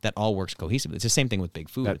that all works cohesively. It's the same thing with big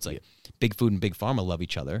food. It's like big food and big pharma love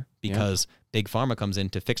each other because big pharma comes in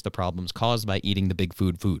to fix the problems caused by eating the big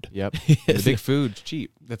food. Yep. The big food's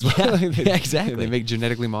cheap. That's why exactly. They make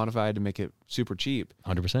genetically modified to make it super cheap.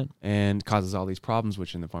 100%. And causes all these problems,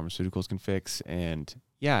 which in the pharmaceuticals can fix. And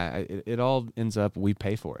it all ends up, we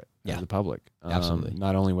pay for it as the public. Absolutely.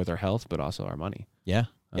 Not only with our health, but also our money. Yeah.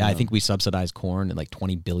 Yeah, I think we subsidize corn at like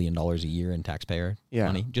 $20 billion a year in taxpayer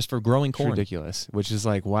money just for growing corn. It's ridiculous, which is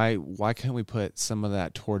like, why can't we put some of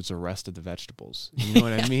that towards the rest of the vegetables? You know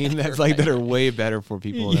what I mean? That's like that are way better for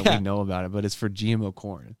people that we know about it, but it's for GMO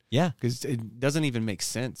corn. Yeah. Because it doesn't even make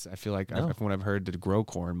sense. I feel like from what I've heard to grow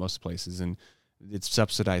corn most places, and it's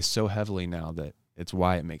subsidized so heavily now that it's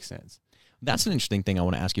why it makes sense. That's an interesting thing I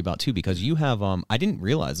want to ask you about too, because you have, I didn't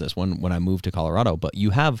realize this when I moved to Colorado, but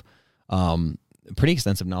you have, pretty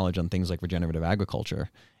extensive knowledge on things like regenerative agriculture.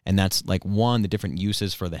 And that's like the different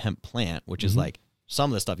uses for the hemp plant, which is like some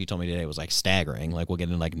of the stuff you told me today was like staggering. Like we'll get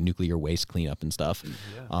into like nuclear waste cleanup and stuff.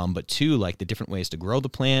 Yeah. But two, like the different ways to grow the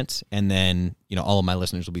plant. And then, you know, all of my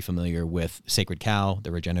listeners will be familiar with Sacred Cow,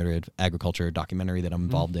 the regenerative agriculture documentary that I'm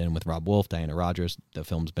involved in with Rob Wolf, Diana Rogers. The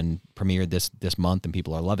film's been premiered this month and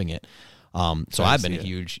people are loving it. So I've been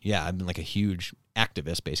I've been like a huge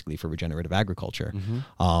activist basically for regenerative agriculture.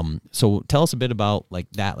 So tell us a bit about like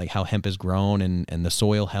that, like how hemp is grown and the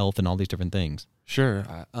soil health and all these different things. Sure.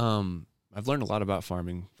 I've learned a lot about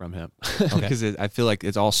farming from hemp because I feel like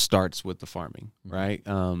it all starts with the farming, right?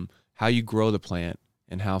 How you grow the plant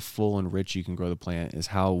and how full and rich you can grow the plant is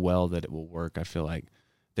how well that it will work, I feel like,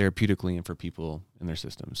 therapeutically and for people in their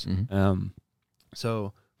systems.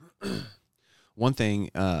 So one thing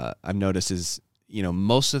I've noticed is, you know,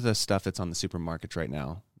 most of the stuff that's on the supermarkets right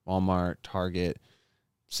now, Walmart, Target,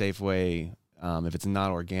 Safeway, if it's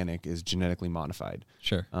not organic, is genetically modified.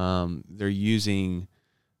 Sure. They're using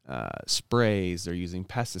sprays, they're using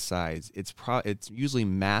pesticides. It's usually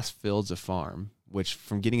mass fields of farm, which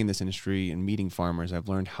from getting in this industry and meeting farmers, I've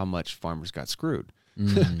learned how much farmers got screwed.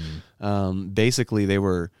 Basically, they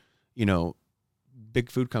were, you know, big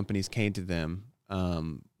food companies came to them,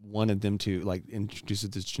 wanted them to like introduce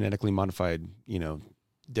this genetically modified, you know,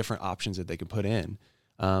 different options that they could put in.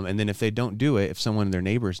 And then if they don't do it, if someone in their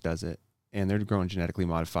neighbors does it and they're growing genetically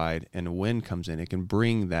modified and a wind comes in, it can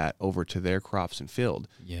bring that over to their crops and field.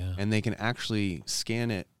 Yeah. And they can actually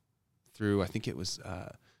scan it through, I think it was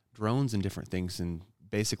drones and different things, and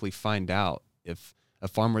basically find out if a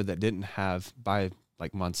farmer that didn't buy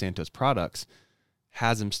like Monsanto's products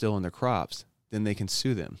has them still in their crops, then they can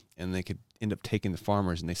sue them and they could end up taking the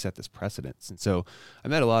farmers, and they set this precedence. And so I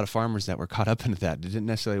met a lot of farmers that were caught up into that. They didn't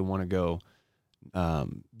necessarily want to go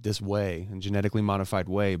this way, and genetically modified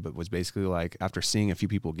way, but was basically like, after seeing a few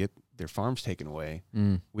people get their farms taken away,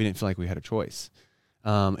 we didn't feel like we had a choice.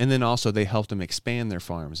 And then also they helped them expand their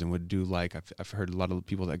farms and would do like, I've heard a lot of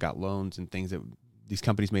people that got loans and things that these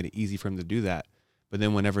companies made it easy for them to do that. But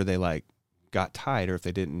then whenever they like got tied, or if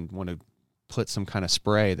they didn't want to put some kind of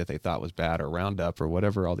spray that they thought was bad, or Roundup or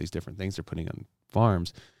whatever, all these different things they're putting on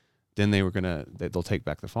farms, then they'll take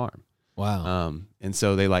back the farm. Wow. And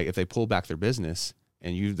so they like, if they pull back their business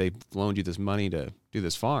and they've loaned you this money to do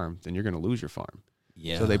this farm, then you're going to lose your farm.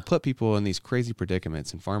 Yeah. So they put people in these crazy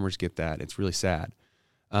predicaments, and farmers get that. It's really sad.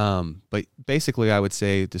 But basically I would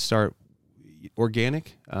say to start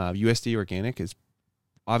organic, USD organic is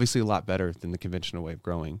obviously a lot better than the conventional way of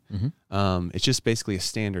growing. Mm-hmm. It's just basically a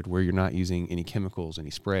standard where you're not using any chemicals, any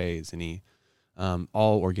sprays, any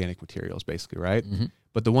all organic materials, basically, right? Mm-hmm.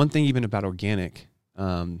 But the one thing even about organic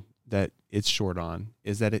that it's short on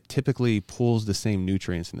is that it typically pulls the same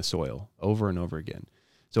nutrients in the soil over and over again.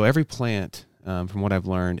 So every plant, from what I've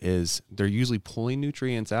learned, is they're usually pulling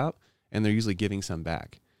nutrients out and they're usually giving some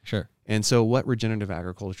back. Sure. And so what regenerative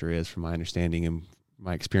agriculture is, from my understanding and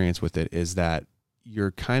my experience with it, is that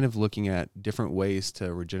you're kind of looking at different ways to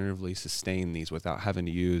regeneratively sustain these without having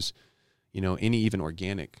to use, any even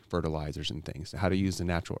organic fertilizers and things, how to use the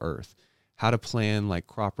natural earth, how to plan like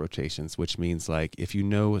crop rotations, which means like if you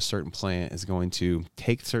know a certain plant is going to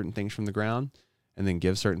take certain things from the ground and then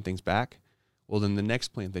give certain things back, well, then the next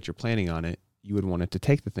plant that you're planting on it, you would want it to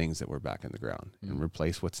take the things that were back in the ground and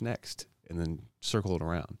replace what's next and then circle it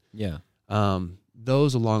around. Yeah.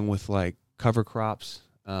 Those along with like cover crops,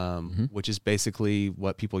 Mm-hmm. which is basically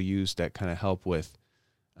what people use that kind of help with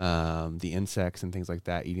the insects and things like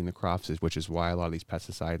that eating the crops, which is why a lot of these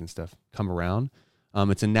pesticides and stuff come around.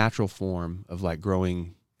 It's a natural form of like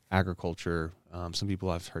growing agriculture. Some people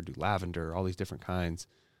I've heard do lavender, all these different kinds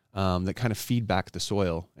that kind of feed back the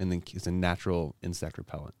soil and then is a natural insect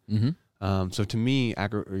repellent. Mm-hmm. So to me,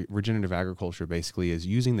 regenerative agriculture basically is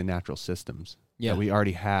using the natural systems Yeah. that we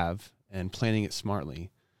already have and planting it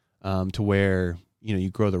smartly to where,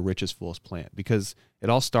 you grow the richest, fullest plant, because it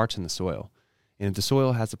all starts in the soil. And if the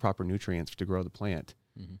soil has the proper nutrients to grow the plant,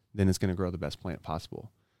 Mm-hmm. then it's going to grow the best plant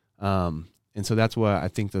possible. And so that's why I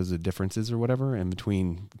think those are the differences or whatever in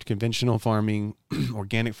between conventional farming,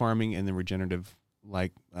 organic farming, and then regenerative,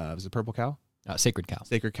 like, is it Purple Cow? Sacred Cow.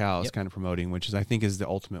 Sacred Cow is kind of promoting, which is, I think, is the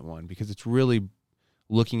ultimate one, because it's really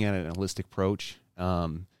looking at an holistic approach.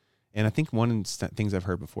 And I think one of the things I've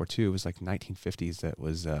heard before too was like 1950s that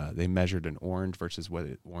was they measured an orange versus what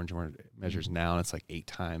orange measures now, and it's like 8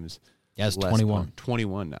 times. Yeah, it's less 21.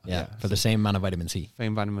 21 now. Yeah, for the same amount of vitamin C.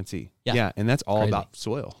 Same vitamin C. Yeah. Yeah, and that's all Crazy. about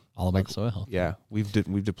soil. All about the soil health. Yeah, we've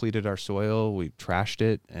depleted our soil, we've trashed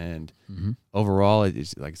it, and Mm-hmm. overall,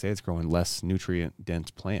 it's like I say, it's growing less nutrient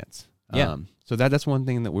dense plants. Yeah. So that's one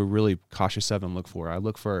thing that we're really cautious of and look for. I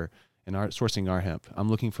look for sourcing our hemp. I'm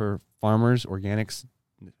looking for farmers, organics,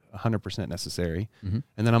 100% necessary, Mm-hmm.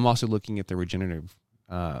 and then I'm also looking at the regenerative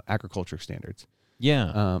agriculture standards.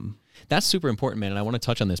 Yeah. That's super important, man. And I want to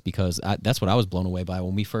touch on this because that's what I was blown away by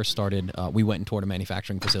when we first started. We went and toured a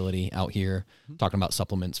manufacturing facility out here talking about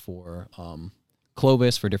supplements for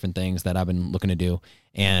Clovis, for different things that I've been looking to do.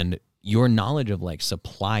 And your knowledge of like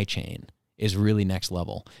supply chain is really next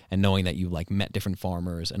level, and knowing that you like met different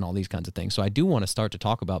farmers and all these kinds of things. So I do want to start to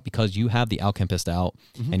talk about, because you have the AlcHempist out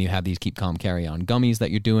and you have these Keep Calm Carry On gummies that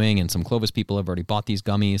you're doing, and some Clovis people have already bought these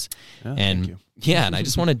gummies. Oh, and thank you. yeah, and I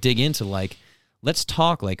just want to dig into like, let's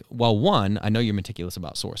talk like, well, one, I know you're meticulous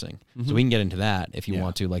about sourcing, so we can get into that if you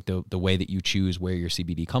want to, like the way that you choose where your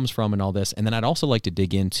CBD comes from and all this. And then I'd also like to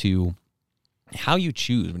dig into how you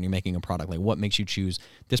choose when you're making a product. Like, what makes you choose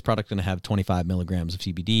this product going to have 25 milligrams of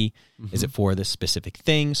CBD? Is it for this specific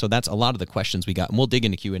thing? So that's a lot of the questions we got, and we'll dig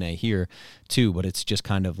into Q&A here too, but it's just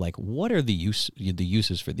kind of like, what are the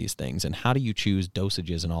uses for these things, and how do you choose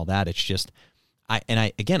dosages and all that? It's just, I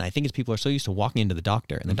think it's people are so used to walking into the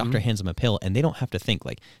doctor, and the doctor hands them a pill, and they don't have to think,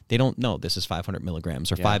 like, they don't know this is 500 milligrams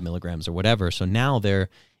or 5 milligrams or whatever. So now they're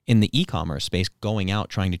in the e-commerce space going out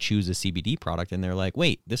trying to choose a CBD product, and they're like,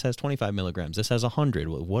 wait, this has 25 milligrams, this has 100.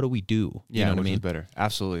 What do we do? You know what I mean? Is better.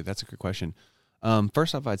 Absolutely. That's a good question.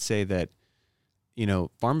 First off, I'd say that,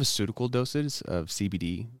 pharmaceutical doses of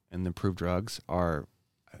CBD and the approved drugs are,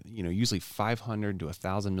 usually 500 to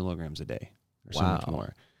 1,000 milligrams a day or so much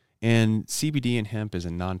more. And CBD and hemp is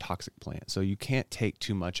a non-toxic plant, so you can't take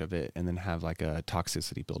too much of it and then have like a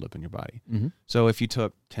toxicity buildup in your body. So if you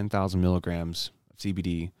took 10,000 milligrams of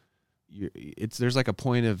CBD, there's like a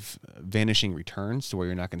point of vanishing returns to where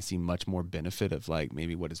you're not going to see much more benefit of like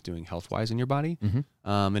maybe what it's doing health-wise in your body.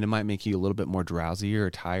 And it might make you a little bit more drowsy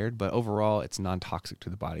or tired, but overall it's non-toxic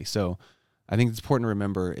to the body. So I think it's important to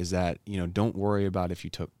remember is that, don't worry about if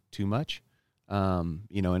you took too much. And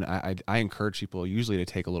I encourage people usually to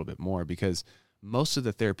take a little bit more, because most of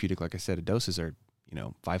the therapeutic, like I said, doses are,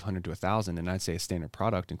 500 to 1,000. And I'd say a standard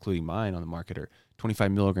product, including mine on the market, are 25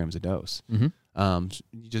 milligrams a dose.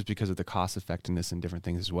 Just because of the cost effectiveness and different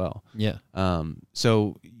things as well. Yeah.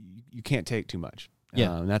 So you can't take too much.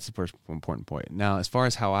 Yeah. And that's the first important point. Now, as far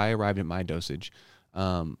as how I arrived at my dosage,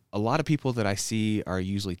 a lot of people that I see are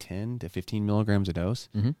usually 10 to 15 milligrams a dose.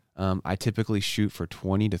 I typically shoot for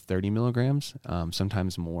 20 to 30 milligrams,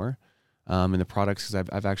 sometimes more. In the products, because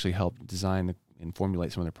I've actually helped design and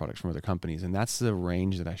formulate some of their products from other companies. And that's the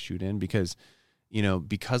range that I shoot in, because,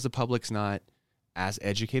 because the public's not as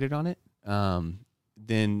educated on it,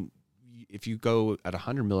 then if you go at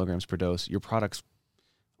 100 milligrams per dose, your product's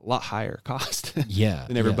a lot higher cost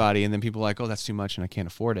than everybody. And then people are like, oh, that's too much and I can't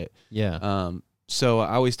afford it. So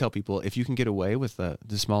I always tell people, if you can get away with the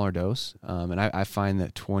smaller dose, and I find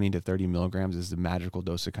that 20 to 30 milligrams is the magical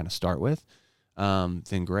dose to kind of start with,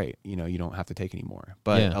 then great. You know, you don't have to take any more.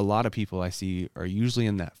 But a lot of people I see are usually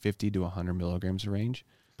in that 50 to 100 milligrams range.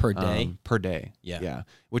 Per day? Per day. Yeah.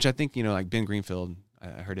 Which I think, you know, like Ben Greenfield,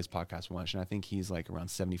 I heard his podcast once, and I think he's like around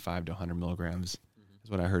 75 to 100 milligrams is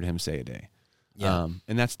what I heard him say a day. And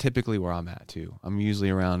that's typically where I'm at too. I'm usually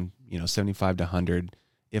around, 75 to 100.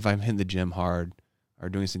 If I'm hitting the gym hard or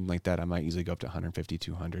doing something like that, I might usually go up to 150,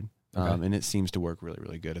 200. And it seems to work really,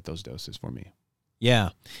 really good at those doses for me. Yeah.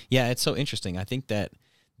 It's so interesting. I think that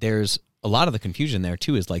there's a lot of the confusion there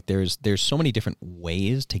too, is like there's so many different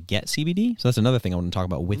ways to get CBD. So that's another thing I want to talk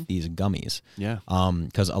about with these gummies. Yeah.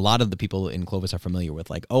 Because a lot of the people in Clovis are familiar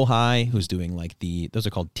with like Ojai, who's doing like those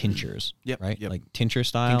are called tinctures, right? Yep. Like tincture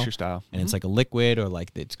style. And it's like a liquid, or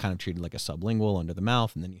like it's kind of treated like a sublingual under the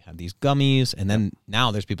mouth. And then you have these gummies. And then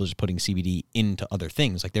now there's people just putting CBD into other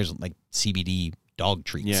things. Like there's like CBD dog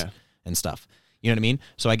treats and stuff. You know what I mean?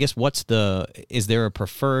 So I guess is there a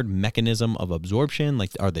preferred mechanism of absorption? Like,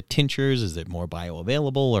 are the tinctures, is it more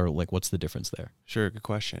bioavailable, or like what's the difference there? Sure, good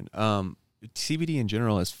question. CBD in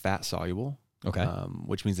general is fat soluble,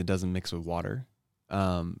 which means it doesn't mix with water.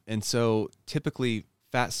 And so typically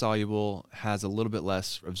fat soluble has a little bit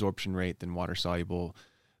less absorption rate than water soluble.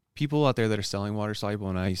 People out there that are selling water soluble,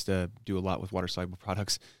 and I used to do a lot with water soluble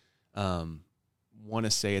products, want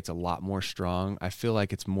to say it's a lot more strong. I feel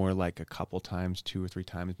like it's more like a couple times, 2 or 3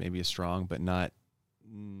 times maybe as strong, but not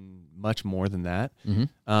much more than that.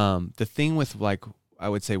 The thing with like, I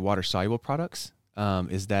would say water soluble products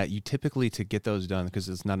is that you typically, to get those done, because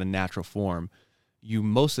it's not a natural form,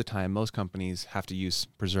 most of the time, most companies have to use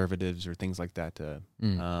preservatives or things like that to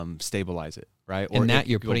stabilize it, right? And that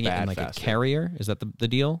you're putting it in like faster. A carrier? Is that the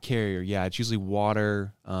deal? Carrier, yeah. It's usually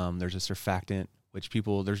water. There's a surfactant, which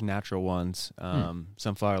there's natural ones,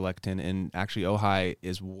 sunflower lectin, and actually Ojai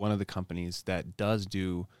is one of the companies that does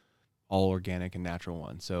do all organic and natural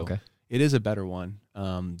ones. So it is a better one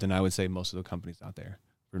than I would say most of the companies out there,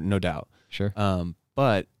 no doubt. Sure.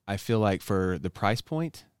 But I feel like for the price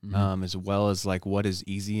point, as well as like what is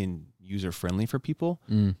easy and user friendly for people,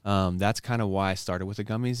 that's kind of why I started with the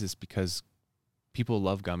gummies, is because people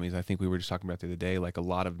love gummies. I think we were just talking about the other day, like a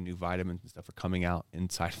lot of new vitamins and stuff are coming out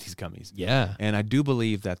inside of these gummies. Yeah. And I do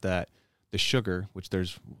believe that the sugar, which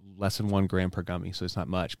there's less than 1 gram per gummy, so it's not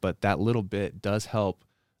much, but that little bit does help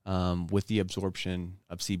with the absorption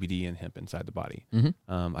of CBD and hemp inside the body.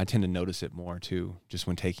 I tend to notice it more too, just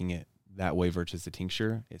when taking it that way versus the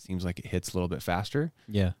tincture. It seems like it hits a little bit faster.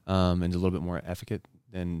 And a little bit more efficacious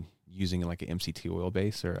than using like an MCT oil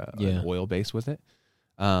base or an oil base with it.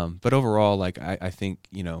 But overall, like I think,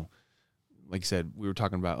 like you said, we were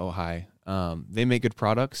talking about Ojai. They make good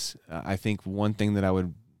products. I think one thing that I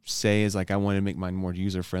would say is like I want to make mine more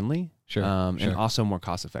user friendly, and also more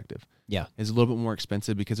cost effective. Yeah, it's a little bit more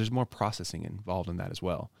expensive because there's more processing involved in that as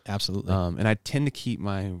well. Absolutely. And I tend to keep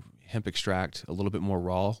my hemp extract a little bit more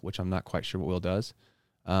raw, which I'm not quite sure what Will does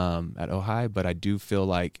at Ojai, but I do feel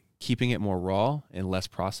like keeping it more raw and less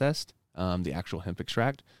processed, the actual hemp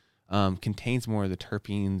extract, contains more of the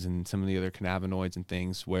terpenes and some of the other cannabinoids and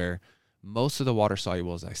things, where most of the water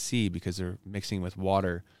solubles I see, because they're mixing with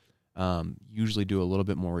water, usually do a little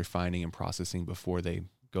bit more refining and processing before they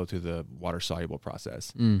go through the water soluble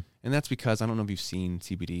process. And that's because, I don't know if you've seen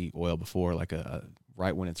CBD oil before, like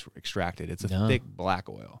right when it's extracted, it's a thick black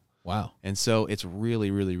oil. Wow. And so it's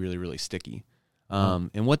really, really, really, really sticky.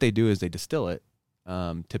 And what they do is they distill it,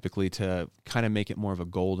 typically to kind of make it more of a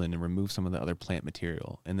golden and remove some of the other plant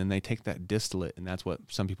material. And then they take that distillate, and that's what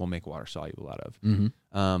some people make water soluble out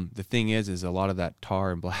of. The thing is a lot of that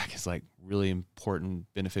tar and black is like really important,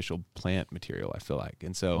 beneficial plant material, I feel like.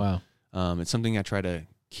 And so it's something I try to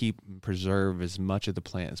keep and preserve as much of the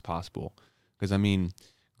plant as possible. Because I mean,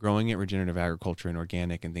 growing it regenerative agriculture and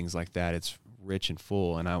organic and things like that, it's rich and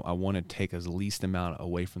full. And I want to take as least amount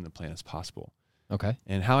away from the plant as possible. Okay.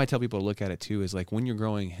 And how I tell people to look at it too is like when you're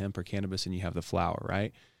growing hemp or cannabis and you have the flower,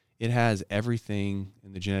 right? It has everything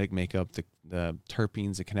in the genetic makeup, the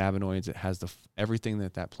terpenes, the cannabinoids. It has everything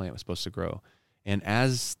that plant was supposed to grow. And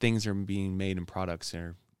as things are being made in products and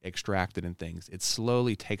are extracted and things, it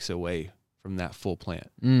slowly takes away from that full plant.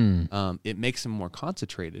 It makes them more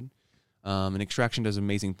concentrated. And extraction does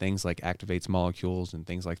amazing things like activates molecules and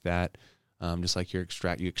things like that. Just like you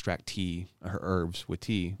extract tea or herbs with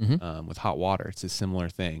tea, with hot water. It's a similar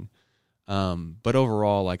thing. But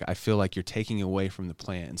overall, like, I feel like you're taking away from the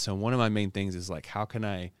plant. And so one of my main things is like, how can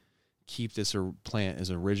I keep this plant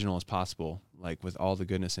as original as possible, like with all the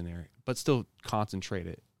goodness in there, but still concentrate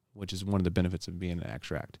it, which is one of the benefits of being an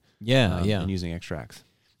extract. And using extracts.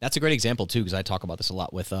 That's a great example too, because I talk about this a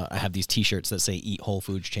lot with, I have these t-shirts that say "Eat whole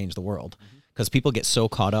foods, change the world." Because people get so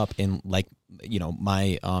caught up in, like, you know,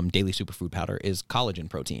 my daily superfood powder is collagen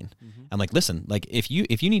protein. I'm like, listen, like, if you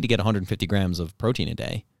need to get 150 grams of protein a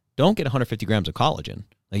day, don't get 150 grams of collagen.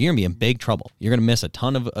 Like, you're going to be in big trouble. You're going to miss a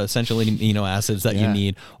ton of essential amino acids that you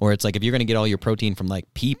need. Or it's like, if you're going to get all your protein from,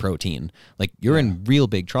 like, pea protein, like, you're in real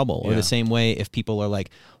big trouble. Or the same way, if people are like,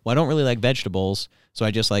 well, I don't really like vegetables, so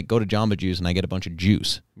I just, like, go to Jamba Juice and I get a bunch of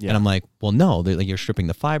juice. And I'm like, well, no, like, you're stripping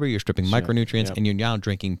the fiber, you're stripping micronutrients, and you're now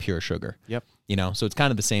drinking pure sugar. You know, so it's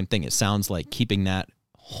kind of the same thing. It sounds like keeping that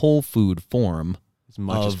whole food form as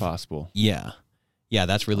much as possible. Yeah,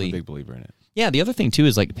 that's really... I'm a big believer in it. Yeah, the other thing, too,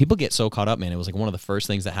 is, like, people get so caught up, man. It was, like, one of the first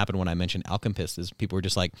things that happened when I mentioned AlcHempist is people were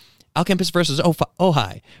just like, AlcHempist versus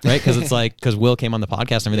Ojai, right? Because it's like, because Will came on the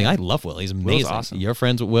podcast and everything. I love Will. He's amazing. Will's awesome. You're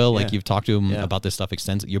friends with Will. Like, you've talked to him about this stuff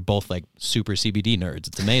extensively. You're both, like, super CBD nerds.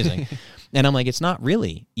 It's amazing. And I'm like, it's not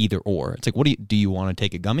really either or. It's like, what do you want to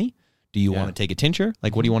take a gummy? Do you want to take a tincture?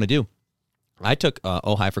 Like, what do you want to do? I took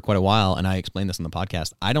Ojai for quite a while, and I explained this in the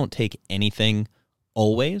podcast. I don't take anything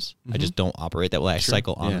always. I just don't operate that way. I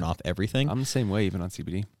cycle on and off everything. I'm the same way, even on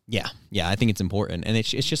CBD. Yeah, I think it's important, and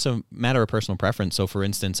it's just a matter of personal preference. So, for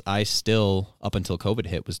instance, I still, up until COVID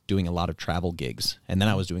hit, was doing a lot of travel gigs, and then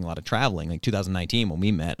I was doing a lot of traveling. Like 2019, when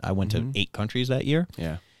we met, I went to 8 countries that year.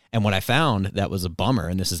 And what I found that was a bummer,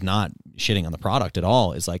 and this is not shitting on the product at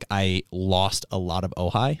all, is like I lost a lot of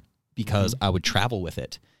Ojai because I would travel with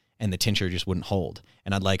it, and the tincture just wouldn't hold.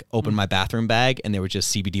 And I'd like open my bathroom bag, and there was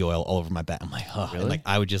just CBD oil all over my bag. I'm like, oh, really? And like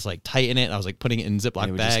I would just like tighten it. I was like putting it in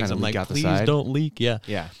Ziploc bags. I'm like, please don't leak.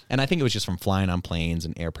 Yeah. And I think it was just from flying on planes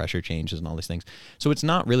and air pressure changes and all these things. So it's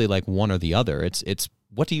not really like one or the other. It's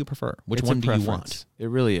what do you prefer? Which one do you want? It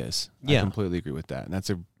really is. I completely agree with that. And that's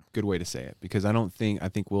a good way to say it, because I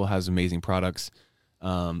think Will has amazing products.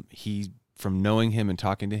 From knowing him and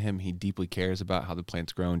talking to him, he deeply cares about how the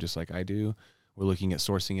plant's grown, just like I do. We're looking at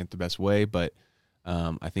sourcing it the best way, but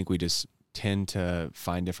I think we just tend to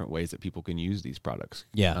find different ways that people can use these products.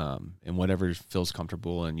 And whatever feels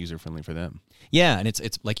comfortable and user-friendly for them. Yeah, and it's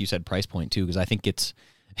like you said, price point too, because I think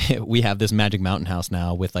we have this Magic Mountain House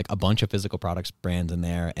now with like a bunch of physical products brands in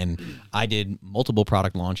there, and I did multiple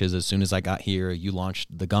product launches as soon as I got here. You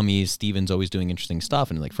launched the gummies. Steven's always doing interesting stuff,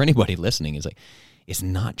 and like for anybody listening, is like, it's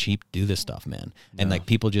not cheap to do this stuff, man. And like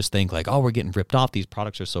people just think like, oh, we're getting ripped off. These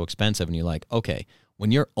products are so expensive. And you're like, okay,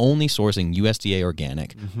 when you're only sourcing USDA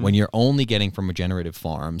organic, when you're only getting from regenerative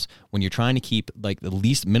farms, when you're trying to keep like the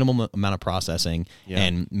least minimum amount of processing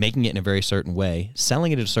and making it in a very certain way,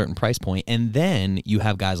 selling it at a certain price point, and then you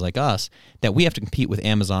have guys like us that we have to compete with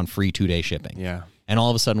Amazon free 2-day shipping. And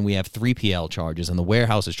all of a sudden we have 3PL charges and the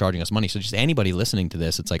warehouse is charging us money. So just anybody listening to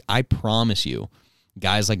this, it's like, I promise you,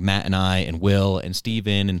 guys like Matt and I and Will and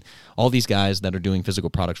Steven and all these guys that are doing physical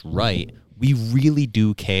products right, we really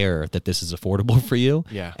do care that this is affordable for you.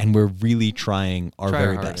 And we're really trying our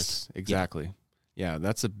very best. Exactly. Yeah,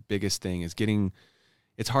 that's the biggest thing is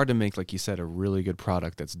it's hard to make, like you said, a really good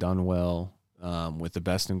product that's done well with the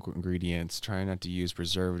best ingredients, trying not to use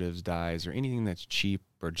preservatives, dyes, or anything that's cheap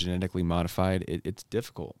or genetically modified. It's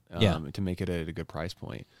difficult to make it at a good price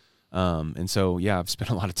point. And so, I've spent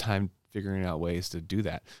a lot of time figuring out ways to do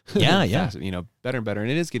that. Better and better.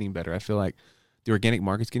 And it is getting better. I feel like the organic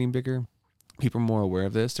market's getting bigger. People are more aware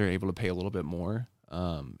of this. They're able to pay a little bit more,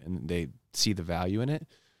 and they see the value in it.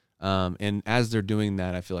 And as they're doing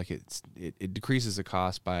that, I feel like it decreases the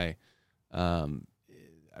cost by, I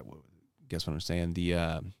guess what I'm saying, the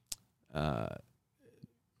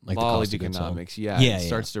like law of economics. It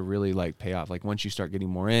starts to really like pay off. Like once you start getting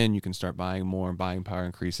more in, you can start buying more, and buying power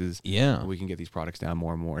increases. And we can get these products down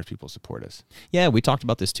more and more as people support us. Yeah, we talked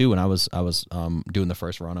about this too when I was doing the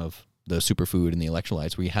first run of the superfood and the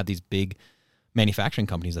electrolytes, where you had these big manufacturing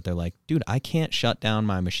companies that they're like, dude, I can't shut down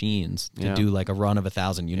my machines to do like a run of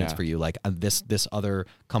 1,000 units for you. Like this other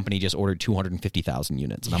company just ordered 250,000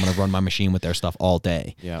 units, and I'm going to run my machine with their stuff all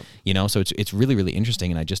day. You know, so it's really, really interesting.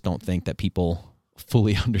 And I just don't think that people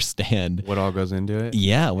fully understand what all goes into it.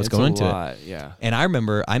 Yeah, what's going into it. Yeah. And I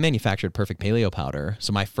remember I manufactured Perfect Paleo powder.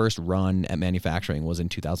 So my first run at manufacturing was in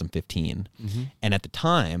 2015. And at the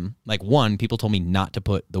time, like people told me not to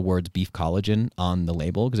put the words beef collagen on the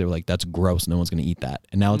label because they were like, that's gross. No one's going to eat that.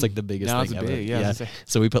 And now it's like the biggest thing ever. Yeah.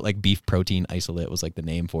 So we put like beef protein isolate was like the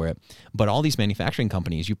name for it. But all these manufacturing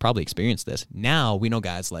companies, you probably experienced this. Now we know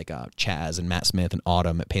guys like Chaz and Matt Smith and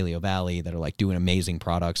Autumn at Paleo Valley that are like doing amazing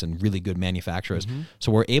products and really good manufacturers.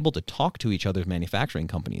 So we're able to talk to each other's manufacturing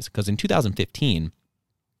companies because in 2015,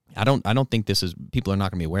 I don't think this is, people are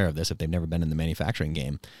not going to be aware of this if they've never been in the manufacturing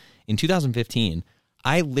game. In 2015,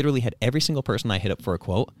 I literally had every single person I hit up for a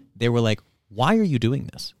quote. They were like, why are you doing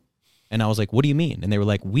this? And I was like, what do you mean? And they were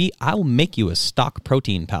like, I'll make you a stock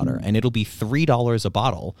protein powder and it'll be $3 a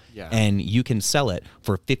bottle and you can sell it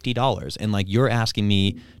for $50. And like, you're asking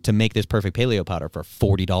me to make this Perfect Paleo powder for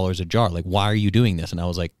 $40 a jar. Like, why are you doing this? And I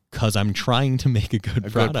was like, because I'm trying to make a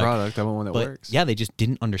good product. I want one that works. Yeah, they just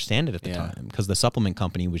didn't understand it at the time because the supplement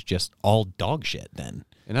company was just all dog shit then.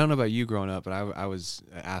 And I don't know about you growing up, but I was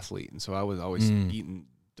an athlete. And so I was always eating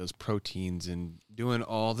those proteins and doing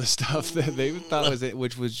all the stuff that they thought was it,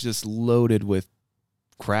 which was just loaded with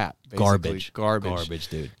crap. Garbage,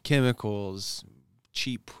 dude. Chemicals,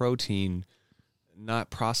 cheap protein,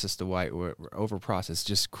 not processed the right way, over processed,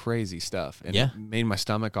 just crazy stuff. And it made my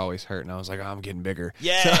stomach always hurt. And I was like, oh, I'm getting bigger.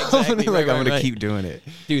 Yeah, so exactly. I'm going to keep doing it.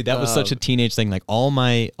 Dude, that was such a teenage thing. Like all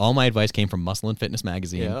my advice came from Muscle and Fitness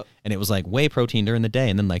magazine. And it was like whey protein during the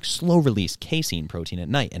day and then like slow release casein protein at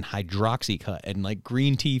night and hydroxycut and like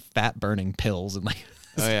green tea fat burning pills and like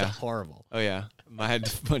horrible. Oh yeah. I had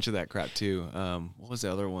a bunch of that crap too. What was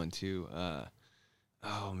the other one too?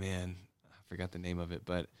 Oh man, I forgot the name of it,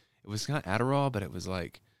 but it was not Adderall, but it was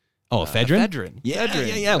like ephedrine?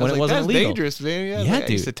 Ephedrine. Yeah. When it wasn't illegal. Dangerous, man. Yeah, dude.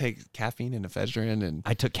 I used to take caffeine and ephedrine, and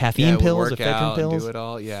I took caffeine pills, ephedrine pills. And do it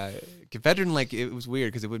all. Yeah, ephedrine, like it was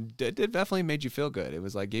weird because it definitely made you feel good. It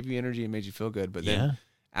was like gave you energy and made you feel good. But then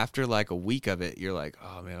after like a week of it, you're like,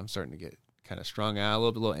 oh man, I'm starting to get kind of strung out, a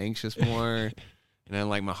little anxious more. And then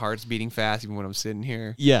like my heart's beating fast even when I'm sitting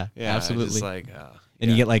here. Yeah, absolutely. Just like, and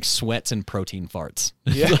you get like sweats and protein farts.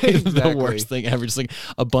 Yeah, like exactly. The worst thing ever. Just like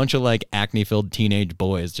a bunch of like acne-filled teenage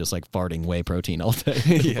boys just like farting whey protein all day.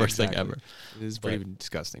 The worst thing ever. It is pretty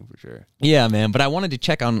disgusting for sure. Yeah, man. But I wanted to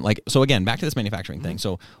check on like, so again, back to this manufacturing thing.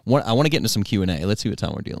 So I want to get into some Q&A. Let's see what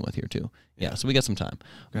time we're dealing with here too. Yeah, so we got some time.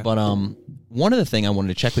 Okay. But one of the thing I wanted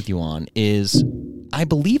to check with you on is I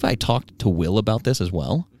believe I talked to Will about this as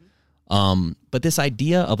well. But this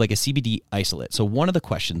idea of like a CBD isolate. So one of the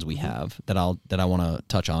questions we have that I want to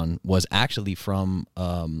touch on was actually from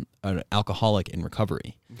an alcoholic in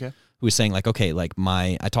recovery, who was saying like, okay, like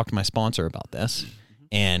I talked to my sponsor about this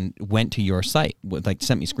and went to your site with like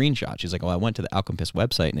sent me screenshots. She's like, oh, I went to the AlcHempist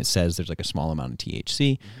website and it says there's like a small amount of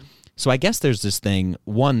THC. So I guess there's this thing.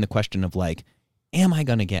 One, the question of like, am I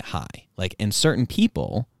going to get high? Like, and certain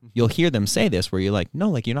people, you'll hear them say this where you're like, no,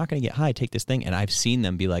 like, you're not going to get high. Take this thing. And I've seen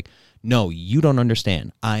them be like, no, you don't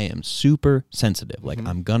understand. I am super sensitive. Like,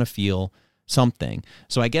 I'm going to feel something.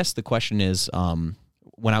 So I guess the question is,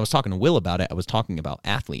 when I was talking to Will about it, I was talking about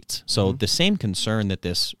athletes. So the same concern that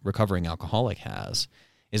this recovering alcoholic has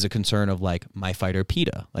is a concern of like my fighter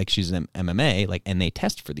PETA, like she's an MMA, like, and they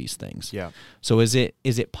test for these things. Yeah. So is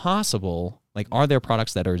it possible, like, are there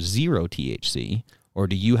products that are zero THC, or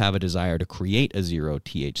do you have a desire to create a zero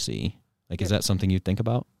THC? Like, is that something you think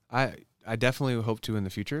about? I definitely hope to in the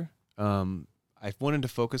future. I wanted to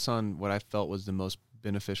focus on what I felt was the most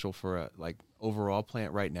beneficial for a like overall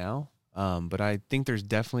plant right now. But I think there's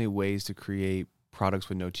definitely ways to create products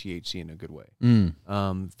with no THC in a good way.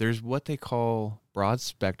 There's what they call broad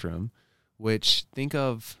spectrum, which think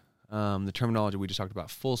of the terminology we just talked about,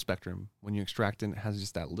 full spectrum. When you extract it has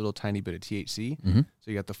just that little tiny bit of THC.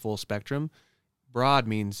 So you got the full spectrum. Broad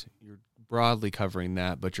means you're broadly covering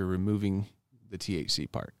that, but you're removing the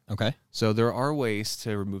THC part. Okay. So there are ways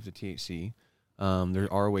to remove the THC.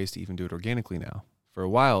 There are ways to even do it organically now. For a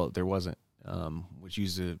while, there wasn't, which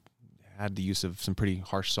had the use of some pretty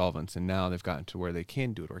harsh solvents, and now they've gotten to where they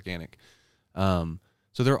can do it organic.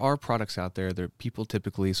 So there are products out there. There are people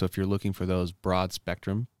typically, so if you're looking for those broad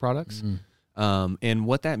spectrum products, and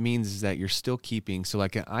what that means is that you're still keeping, so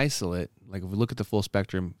like an isolate, like if we look at the full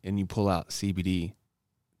spectrum and you pull out CBD,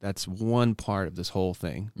 that's one part of this whole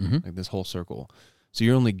thing, like this whole circle. So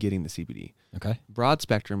you're only getting the CBD. Okay. Broad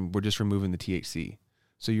spectrum, we're just removing the THC.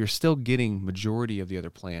 So you're still getting majority of the other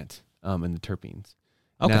plant and the terpenes.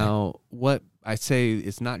 Okay. Now, what I say,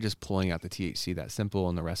 it's not just pulling out the THC that simple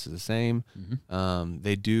and the rest is the same.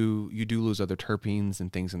 You do lose other terpenes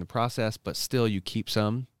and things in the process, but still you keep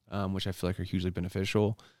some, which I feel like are hugely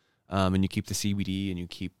beneficial. and you keep the CBD and you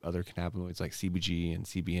keep other cannabinoids like CBG and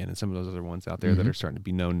CBN and some of those other ones out there that are starting to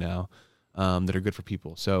be known now, that are good for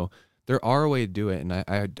people. So there are a way to do it, and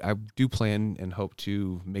I do plan and hope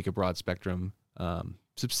to make a broad spectrum,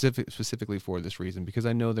 specifically for this reason, because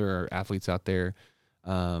I know there are athletes out there,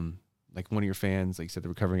 like one of your fans, like you said, the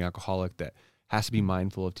recovering alcoholic that has to be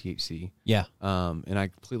mindful of THC. Yeah. And I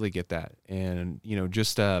completely get that. And,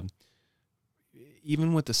 just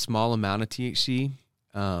even with the small amount of THC,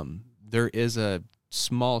 there is a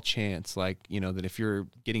small chance, like, that if you're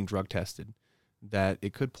getting drug tested, that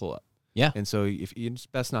it could pull up. Yeah. And so it's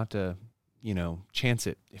best not to, chance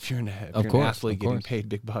it if you're an athlete getting paid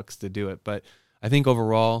big bucks to do it. But I think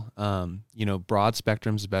overall, broad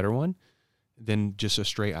spectrum's a better one than just a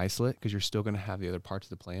straight isolate, because you're still going to have the other parts of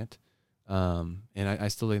the plant. And I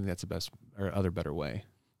still think that's the best or other better way.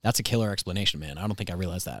 That's a killer explanation, man. I don't think I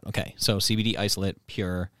realized that. Okay, so CBD isolate,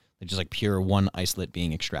 pure, just like pure one isolate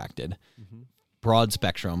being extracted. Broad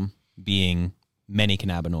spectrum being many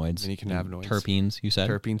cannabinoids. Terpenes, you said?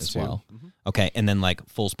 Terpenes as too. well. Okay, and then like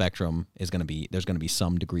full spectrum is going to be, there's going to be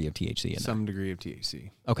some degree of THC in there. Some degree of THC.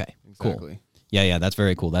 Okay, exactly. Cool. Yeah, that's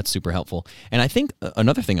very cool. That's super helpful. And I think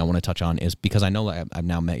another thing I want to touch on is, because I know I've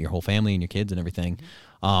now met your whole family and your kids and everything,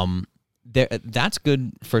 that's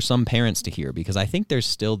good for some parents to hear, because I think there's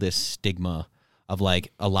still this stigma of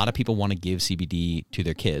like a lot of people want to give CBD to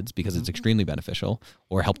their kids because it's extremely beneficial,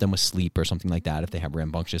 or help them with sleep or something like that if they have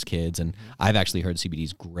rambunctious kids. And I've actually heard CBD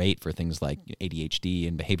is great for things like ADHD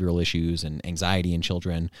and behavioral issues and anxiety in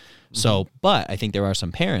children. So, but I think there are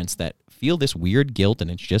some parents that feel this weird guilt,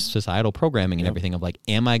 and it's just societal programming and everything of like,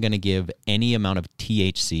 am I going to give any amount of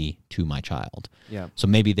THC to my child? Yeah. So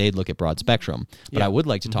maybe they'd look at broad spectrum. But I would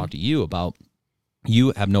like to talk to you about,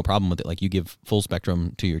 you have no problem with it. Like you give full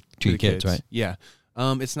spectrum to your kids, right? Yeah.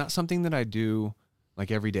 It's not something that I do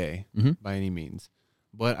like every day by any means,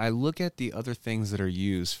 but I look at the other things that are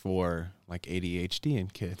used for like ADHD in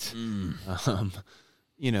kids. Ibuprofen,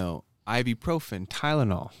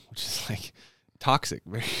 Tylenol, which is like toxic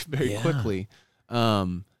very, very quickly.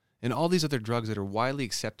 And all these other drugs that are widely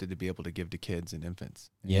accepted to be able to give to kids and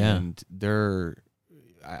infants. Yeah. And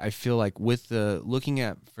I feel like with the looking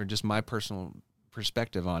at, for just my personal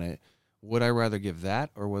perspective on it, would I rather give that,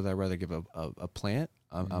 or would I rather give a plant?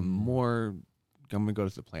 I'm going to go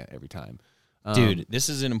to the plant every time. Dude, this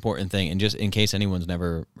is an important thing. And just in case anyone's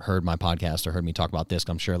never heard my podcast or heard me talk about this,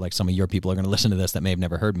 I'm sure like some of your people are going to listen to this that may have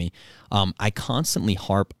never heard me. I constantly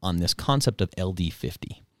harp on this concept of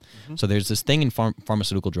LD50. So there's this thing in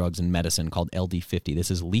pharmaceutical drugs and medicine called LD50.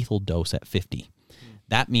 This is lethal dose at 50.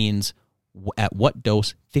 That means at what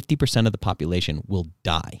dose 50% of the population will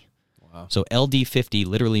die. Wow. So LD50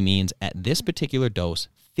 literally means at this particular dose,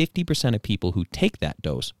 50% of people who take that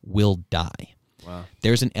dose will die. Wow.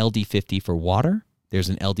 There's an LD50 for water. There's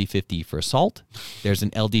an LD50 for salt. There's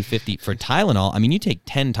an LD50 for Tylenol. I mean, you take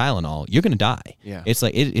 10 Tylenol, you're going to die. Yeah. It's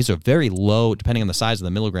like, it is a very low, depending on the size of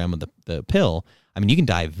the milligram of the pill. I mean, you can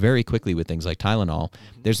die very quickly with things like Tylenol.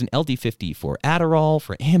 There's an LD50 for Adderall,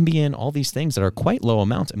 for Ambien, all these things that are quite low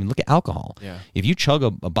amounts. I mean, look at alcohol. Yeah. If you chug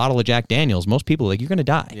a bottle of Jack Daniels, most people are like, you're going to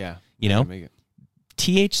die. Yeah. You know?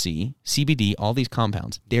 THC, CBD, all these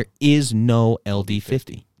compounds, there is no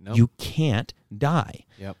LD50. Nope. You can't die.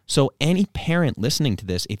 Yep. So any parent listening to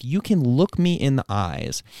this, if you can look me in the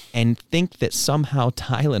eyes and think that somehow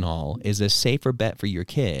Tylenol is a safer bet for your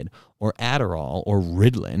kid, or Adderall or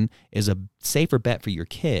Ritalin is a safer bet for your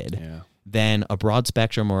kid than a broad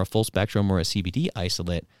spectrum or a full spectrum or a CBD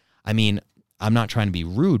isolate, I mean, I'm not trying to be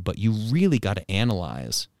rude, but you really got to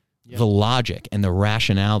analyze the logic and the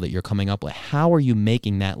rationale that you're coming up with. How are you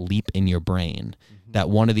making that leap in your brain that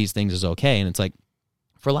one of these things is okay? And it's like,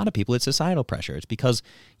 for a lot of people, it's societal pressure. It's because,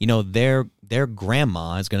 their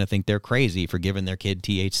grandma is going to think they're crazy for giving their kid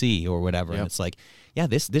THC or whatever. And it's like, yeah,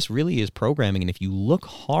 this really is programming. And if you look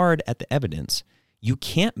hard at the evidence, you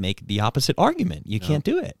can't make the opposite argument. You can't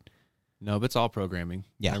do it. No, but it's all programming.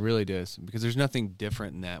 Yeah. It really does. Because there's nothing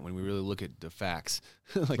different in that when we really look at the facts.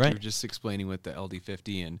 Like you were just explaining with the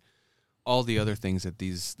LD50 and all the other things that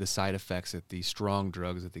the side effects that these strong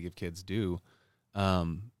drugs that they give kids do.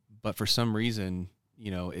 But for some reason,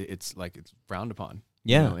 it's like it's frowned upon.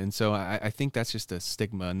 Yeah. And so I think that's just a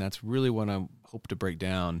stigma, and that's really what I hope to break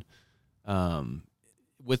down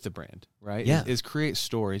with the brand, right? Yeah. Is create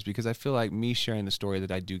stories, because I feel like me sharing the story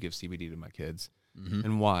that I do give CBD to my kids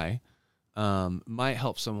and why might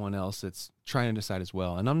help someone else that's trying to decide as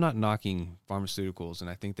well. And I'm not knocking pharmaceuticals, and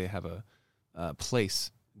I think they have a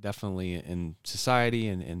place definitely in society,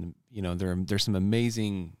 and there's some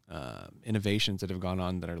amazing innovations that have gone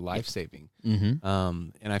on that are life-saving.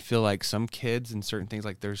 And I feel like some kids and certain things,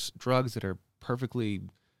 like there's drugs that are perfectly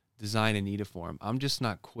design a needed for them. I'm just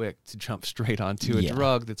not quick to jump straight onto a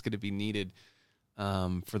drug that's going to be needed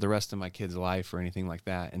for the rest of my kid's life or anything like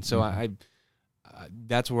that. And so I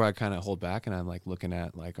that's where I kind of hold back, and I'm like looking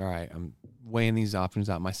at like, all right, I'm weighing these options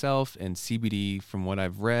out myself, and CBD, from what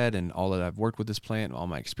I've read and all that I've worked with this plant and all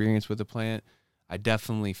my experience with the plant, I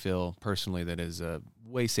definitely feel personally that is a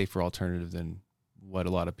way safer alternative than what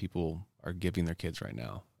a lot of people are giving their kids right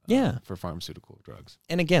now. For pharmaceutical drugs.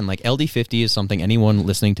 And again, like LD50 is something anyone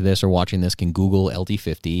listening to this or watching this can Google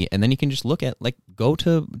LD50, and then you can just look at, like, go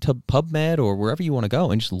to PubMed or wherever you want to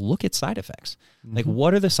go and just look at side effects. Like,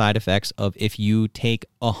 what are the side effects of if you take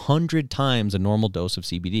 100 times a normal dose of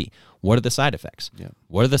CBD? What are the side effects? Yeah.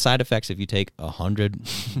 What are the side effects if you take 100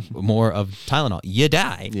 more of Tylenol? You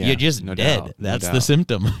die. Yeah, you're just dead. Doubt. That's the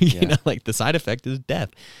symptom. You know, like the side effect is death.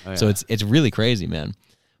 So it's really crazy, man.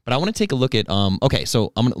 But I want to take a look at, okay,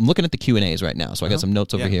 so I'm looking at the Q&As right now. So I got some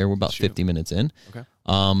notes over here. We're about 50 minutes in. Okay.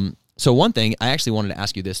 So one thing, I actually wanted to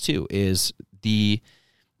ask you this too, is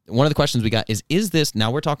one of the questions we got is this, now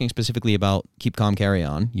we're talking specifically about Keep Calm Carry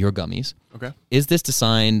On, your gummies. Okay. Is this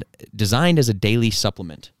designed as a daily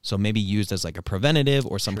supplement? So maybe used as like a preventative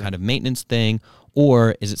or some kind of maintenance thing,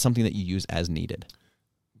 or is it something that you use as needed?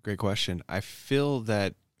 Great question. I feel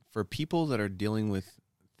that for people that are dealing with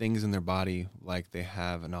things in their body, like they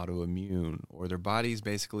have an autoimmune or their body's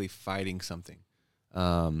basically fighting something.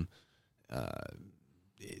 Let's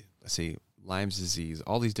see, Lyme's disease,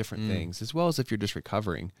 all these different things, as well as if you're just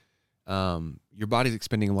recovering, your body's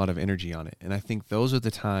expending a lot of energy on it. And I think those are the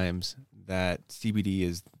times that CBD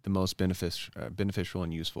is the most beneficial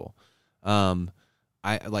and useful.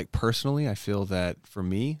 I like personally, I feel that for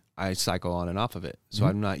me, I cycle on and off of it. So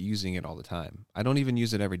I'm not using it all the time. I don't even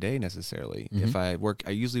use it every day necessarily. If I work,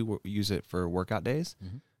 I usually use it for workout days.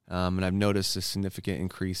 And I've noticed a significant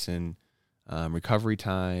increase in recovery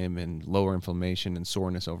time and lower inflammation and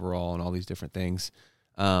soreness overall and all these different things.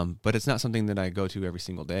 But it's not something that I go to every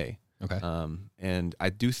single day. Okay. And I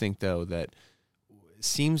do think though that it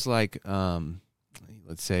seems like,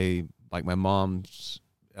 let's say like my mom's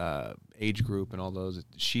age group and all those,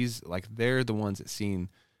 she's like, they're the ones that seen,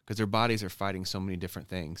 because their bodies are fighting so many different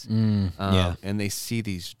things. And they see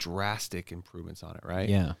these drastic improvements on it, right?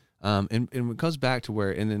 Yeah. And it goes back to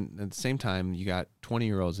where, and then at the same time, you got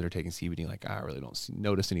 20-year-olds that are taking CBD, like, I really don't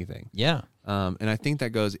notice anything. Yeah. And I think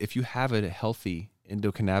that goes, if you have a healthy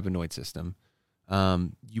endocannabinoid system,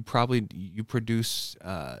 you produce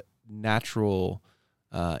natural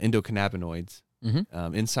endocannabinoids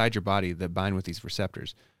inside your body that bind with these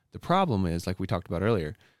receptors. The problem is, like we talked about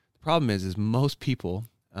earlier, the problem is most people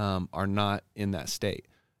are not in that state.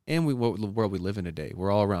 And the world we live in today,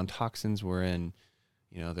 we're all around toxins. We're in,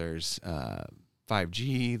 there's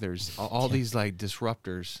 5G, there's all these like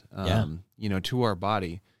disruptors, to our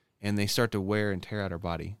body, and they start to wear and tear out our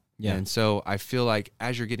body. Yeah. And so I feel like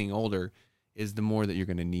as you're getting older is the more that you're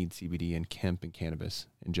going to need CBD and hemp and cannabis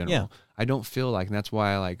in general. Yeah. I don't feel like, and that's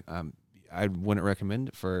why I wouldn't recommend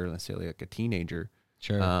it for, let's say, like a teenager.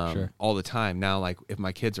 Sure. All the time. Now, like if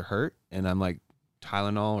my kids are hurt and I'm like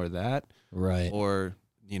Tylenol or that, right, or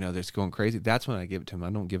they're just going crazy, that's when I give it to them. I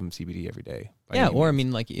don't give them CBD every day. Yeah, or I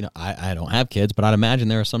mean, like, I don't have kids, but I'd imagine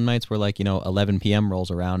there are some nights where, like, 11 p.m. rolls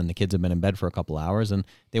around and the kids have been in bed for a couple hours and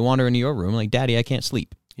they wander into your room like, Daddy, I can't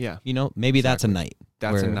sleep. Yeah. Maybe exactly. That's a night.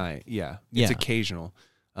 That's a night. Yeah. It's occasional.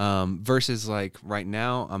 Versus like right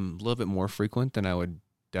now, I'm a little bit more frequent than I would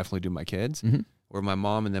definitely do my kids. Where my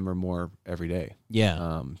mom and them are more every day.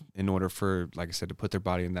 Yeah. In order for, like I said, to put their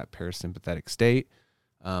body in that parasympathetic state,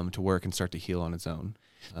 to where it can start to heal on its own.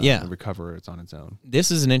 And recover on its own.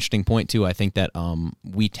 This is an interesting point too. I think that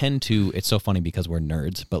we tend to, it's so funny because we're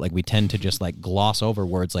nerds, but like we tend to just like gloss over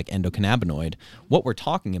words like endocannabinoid. What we're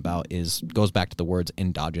talking about goes back to the words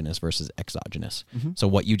endogenous versus exogenous. So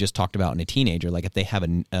what you just talked about in a teenager, like if they have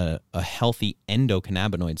a healthy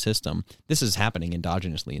endocannabinoid system, this is happening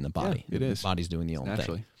endogenously in the body. Yeah, it is. The body's doing the own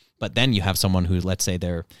thing. But then you have someone who, let's say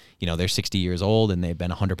they're 60 years old and they've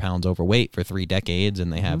been 100 pounds overweight for 3 decades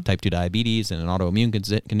and they have type 2 diabetes and an autoimmune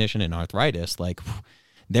condition and arthritis, like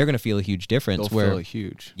they're going to feel a huge difference. They'll feel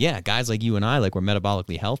huge. Yeah, guys like you and I, like we're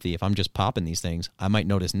metabolically healthy. If I'm just popping these things, I might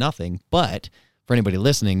notice nothing. But for anybody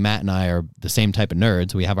listening, Matt and I are the same type of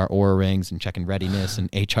nerds. We have our Oura rings and checking readiness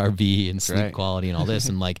and HRV and sleep quality and all this.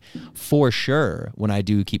 And like for sure, when I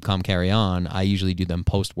do Keep Calm Carry On, I usually do them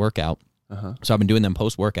post-workout. So I've been doing them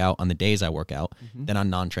post-workout on the days I work out. Then on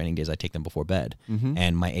non-training days, I take them before bed.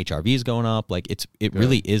 And my HRV is going up. Like it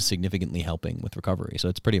really is significantly helping with recovery. So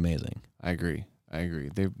it's pretty amazing. I agree.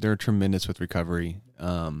 They're tremendous with recovery.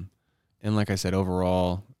 And like I said,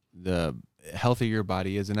 overall, the healthier your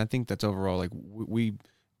body is, and I think that's overall, like we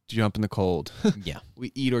jump in the cold. Yeah.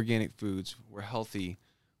 We eat organic foods. We're healthy.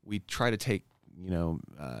 We try to take,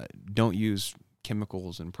 don't use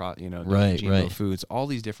chemicals and don't eat GMO foods, all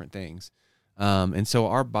these different things. And so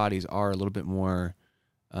our bodies are a little bit more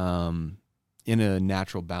in a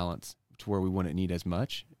natural balance to where we wouldn't need as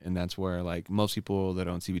much. And that's where like most people that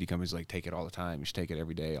own CBD companies like take it all the time. You should take it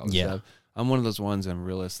every day. All this stuff. I'm one of those ones. I'm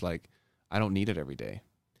realist. Like I don't need it every day.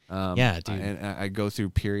 Dude. And I go through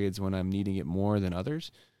periods when I'm needing it more than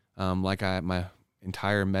others. My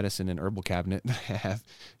entire medicine and herbal cabinet that I have,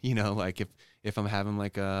 like if I'm having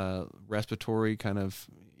like a respiratory kind of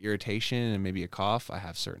irritation and maybe a cough, I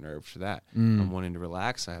have certain herbs for that. I'm wanting to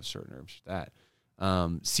relax, I have certain herbs for that.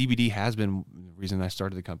 CBD has been the reason I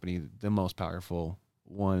started the company, the most powerful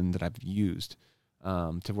one that I've used,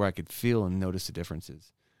 to where I could feel and notice the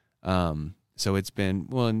differences. So it's been,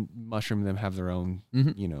 and mushroom them have their own,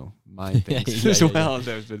 mind things as well.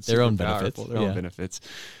 There's been their own powerful, benefits. Their own benefits.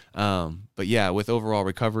 But yeah, with overall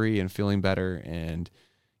recovery and feeling better and,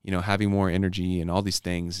 having more energy and all these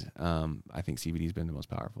things, I think CBD has been the most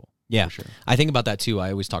powerful. Yeah, for sure. I think about that too.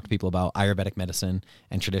 I always talk to people about Ayurvedic medicine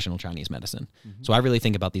and traditional Chinese medicine. So I really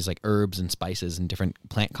think about these like herbs and spices and different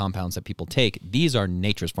plant compounds that people take. These are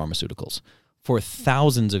nature's pharmaceuticals. For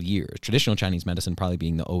thousands of years, traditional Chinese medicine probably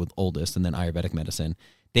being the oldest, and then Ayurvedic medicine,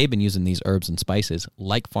 they've been using these herbs and spices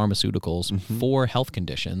like pharmaceuticals for health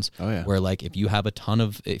conditions. Oh, yeah. Where like if you have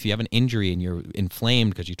if you have an injury and you're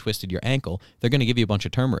inflamed because you twisted your ankle, they're going to give you a bunch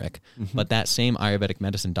of turmeric. But that same Ayurvedic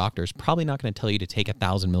medicine doctor is probably not going to tell you to take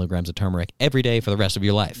 1,000 milligrams of turmeric every day for the rest of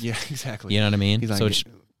your life. Yeah, exactly. You know what I mean? Like, so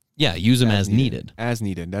use them as needed. As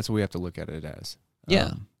needed. That's what we have to look at it as.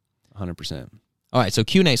 100%. All right, so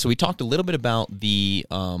Q&A. So we talked a little bit about the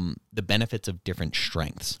benefits of different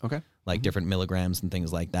strengths. Okay. Like different milligrams and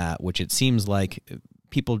things like that, which it seems like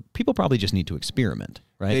people probably just need to experiment,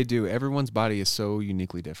 right? They do. Everyone's body is so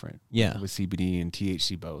uniquely different. Yeah. With CBD and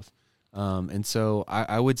THC both. And so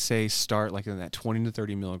I would say start like in that 20 to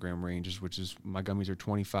 30 milligram ranges, which is my gummies are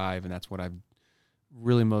 25, and that's what I've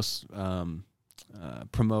really most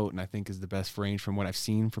promote and I think is the best range from what I've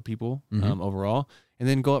seen for people overall, and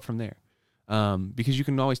then go up from there. Because you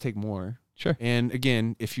can always take more. Sure. And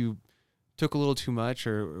again, if you took a little too much,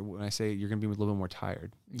 or when I say you're going to be a little bit more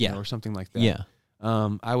tired, or something like that. Yeah.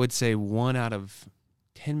 I would say 1 out of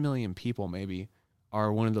 10 million people maybe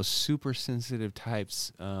are one of those super sensitive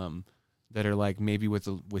types that are like maybe with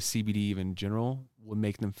CBD even in general would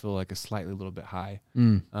make them feel like a slightly little bit high.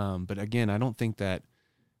 But again, I don't think that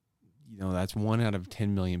that's 1 out of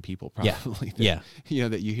 10 million people probably.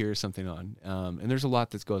 That you hear something on. And there's a lot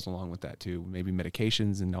that goes along with that too. Maybe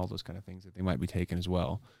medications and all those kind of things that they might be taking as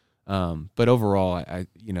well. But overall, I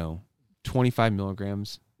 25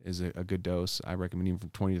 milligrams is a good dose. I recommend even from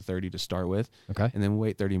 20 to 30 to start with. Okay. And then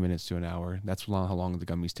wait 30 minutes to an hour. That's how long the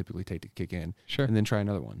gummies typically take to kick in. Sure. And then try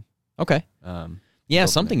another one. Okay.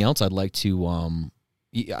 Something else I'd like to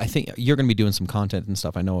I think you're going to be doing some content and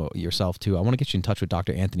stuff. I know yourself too. I want to get you in touch with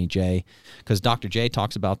Dr. Anthony J, because Dr. J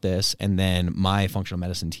talks about this, and then my functional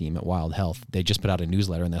medicine team at Wild Health, they just put out a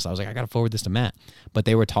newsletter on this. I was like, I got to forward this to Matt. But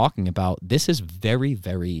they were talking about this is very,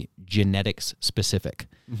 very genetics specific.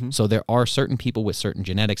 So there are certain people with certain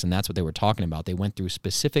genetics, and that's what they were talking about. They went through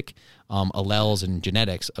specific alleles and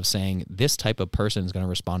genetics of saying this type of person is going to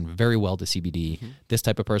respond very well to CBD. This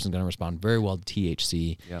type of person is going to respond very well to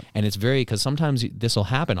THC. Yep. And it's because sometimes this will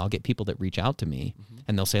happen. I'll get people that reach out to me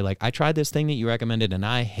and they'll say like, I tried this thing that you recommended and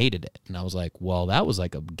I hated it. And I was like, well, that was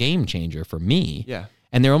like a game changer for me. Yeah.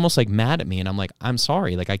 And they're almost like mad at me. And I'm like, I'm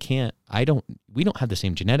sorry. Like we don't have the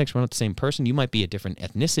same genetics. We're not the same person. You might be a different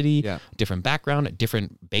ethnicity, different background, a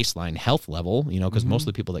different baseline health level, because most of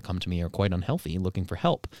the people that come to me are quite unhealthy looking for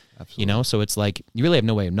help. Absolutely. So it's like, you really have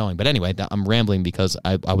no way of knowing. But anyway, I'm rambling because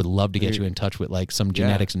I would love to get you in touch with like some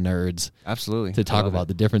genetics nerds. Absolutely. To talk about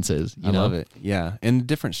the differences. I love it. Yeah. And the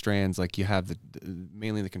different strands, like you have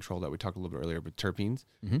mainly the control that we talked a little bit earlier, but terpenes,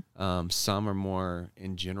 some are more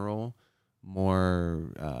in general, more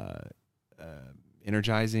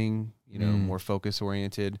energizing, more focus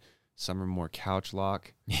oriented. Some are more couch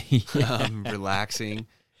lock, relaxing.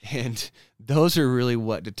 And those are really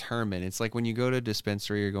what determine. It's like when you go to a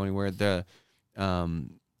dispensary or go anywhere, the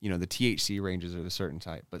THC ranges are a certain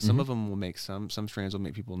type, but some of them will make some strands will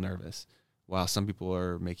make people nervous, while some people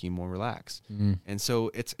are making more relaxed. And so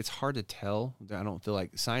it's hard to tell. I don't feel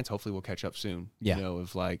like science hopefully will catch up soon.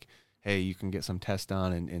 Of like, hey, you can get some tests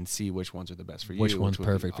done and see which ones are the best for you. Which one's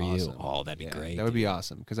perfect for you. Oh, that'd be great. That would be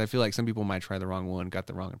awesome. Because I feel like some people might try the wrong one, got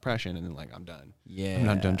the wrong impression, and then like, I'm done. Yeah. I'm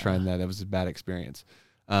not done trying that. That was a bad experience.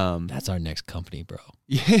 That's our next company, bro.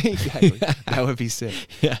 Yeah, exactly. That would be sick.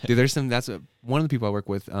 Yeah. Dude, one of the people I work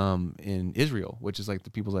with in Israel, which is like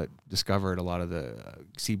the people that discovered a lot of the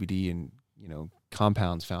CBD and,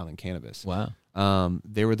 compounds found in cannabis. Wow.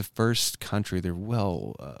 They were the first country. They're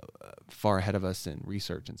far ahead of us in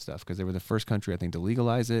research and stuff, because they were the first country, I think, to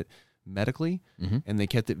legalize it medically, and they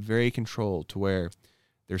kept it very controlled to where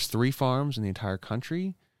there's 3 farms in the entire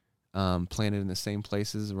country, planted in the same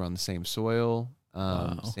places, around the same soil,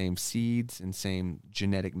 same seeds, and same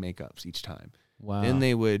genetic makeups each time. Wow. Then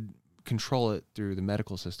they would control it through the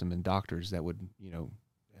medical system and doctors that would,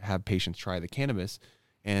 have patients try the cannabis,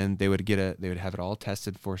 and they would have it all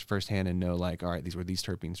tested firsthand and know, like, all right, these were these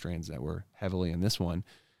terpene strains that were heavily in this one.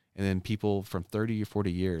 And then people from 30 or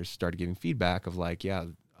 40 years started giving feedback of like, yeah,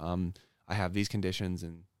 I have these conditions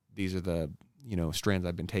and these are the, strands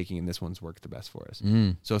I've been taking, and this one's worked the best for us.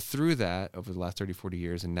 So through that, over the last 30, 40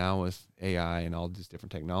 years, and now with AI and all this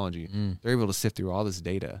different technology, they're able to sift through all this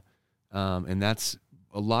data. And that's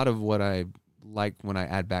a lot of what I like when I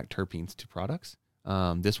add back terpenes to products.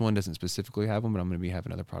 This one doesn't specifically have them, but I'm going to be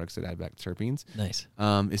having other products that add back terpenes. Nice.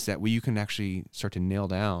 Is that you can actually start to nail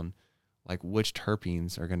down like which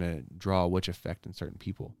terpenes are going to draw which effect in certain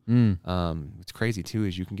people. What's crazy too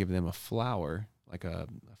is you can give them a flower, like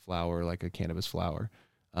a cannabis flower,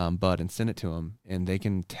 bud, and send it to them, and they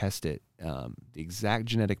can test it, the exact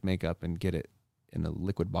genetic makeup, and get it in a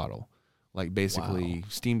liquid bottle, like basically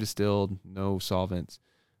steam distilled, no solvents,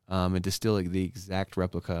 and distill the exact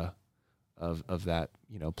replica of that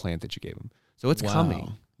plant that you gave them. So it's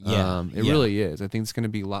coming. It really is. I think it's going to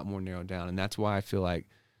be a lot more narrowed down, and that's why I feel like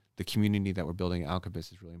the community that we're building at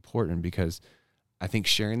AlcHempist is really important, because I think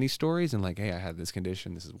sharing these stories and like, hey, I had this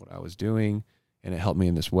condition, this is what I was doing, and it helped me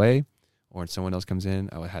in this way. Or when someone else comes in,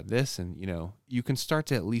 I had this, and you can start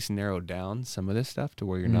to at least narrow down some of this stuff to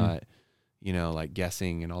where you're not, like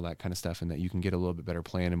guessing and all that kind of stuff, and that you can get a little bit better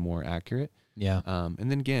plan and more accurate. Yeah.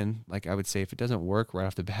 And then again, like I would say, if it doesn't work right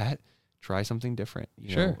off the bat, try something different.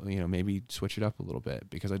 Sure. Maybe switch it up a little bit,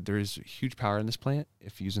 because there is huge power in this plant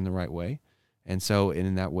if used in the right way. And so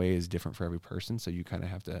in that way is different for every person. So you kind of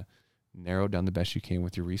have to narrow down the best you can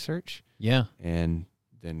with your research. Yeah. And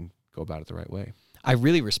then go about it the right way. I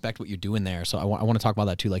really respect what you're doing there. So I want to talk about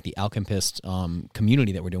that too, like the AlcHempist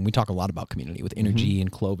community that we're doing. We talk a lot about community with Energy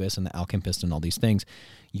and Clovis and the AlcHempist and all these things.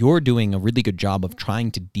 You're doing a really good job of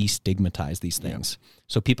trying to destigmatize these things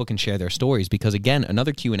so people can share their stories. Because again,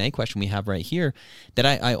 another Q&A question we have right here that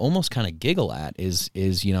I almost kind of giggle at is,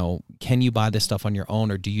 can you buy this stuff on your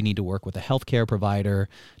own, or do you need to work with a healthcare provider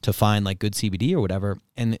to find like good CBD or whatever?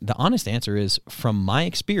 And the honest answer is, from my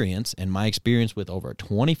experience and my experience with over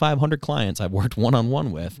 2,500 clients I've worked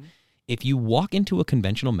one-on-one with, if you walk into a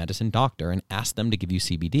conventional medicine doctor and ask them to give you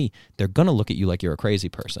CBD, they're going to look at you like you're a crazy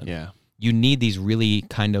person. Yeah. You need these really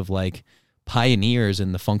kind of like pioneers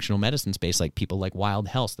in the functional medicine space, like people like Wild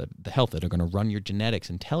Health that are going to run your genetics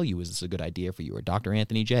and tell you, is this a good idea for you? Or Dr.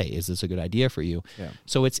 Anthony J, is this a good idea for you? Yeah.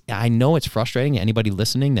 So I know it's frustrating. Anybody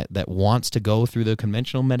listening that wants to go through the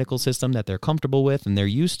conventional medical system that they're comfortable with and they're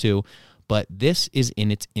used to, but this is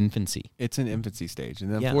in its infancy. It's an infancy stage.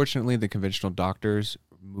 And unfortunately, the conventional doctors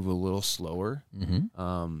move a little slower.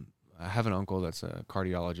 I have an uncle that's a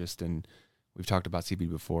cardiologist, and we've talked about CBD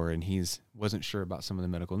before, and wasn't sure about some of the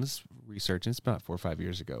medical, and this research, and it's about 4 or 5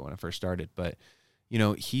 years ago when I first started, but,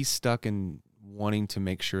 he's stuck in wanting to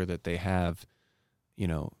make sure that they have,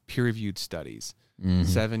 peer-reviewed studies,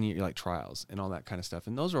 7-year like trials and all that kind of stuff.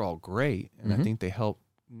 And those are all great. And I think they help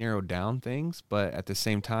narrow down things, but at the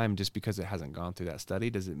same time, just because it hasn't gone through that study,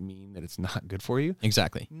 does it mean that it's not good for you?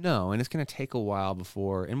 Exactly. No. And it's going to take a while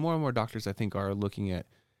before, and more doctors, I think, are looking at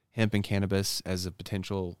hemp and cannabis as a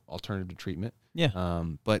potential alternative to treatment. Yeah.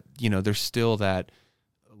 But there's still that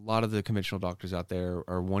a lot of the conventional doctors out there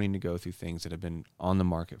are wanting to go through things that have been on the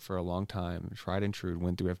market for a long time, tried and true,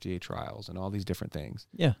 went through FDA trials and all these different things.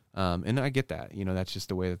 Yeah. And I get that, that's just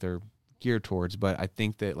the way that they're geared towards. But I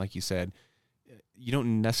think that, like you said, you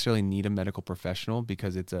don't necessarily need a medical professional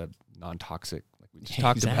because it's a non-toxic, like we just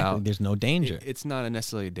talked about. There's no danger. It's not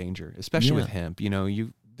necessarily a danger, especially with hemp.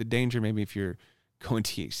 The danger maybe if you're going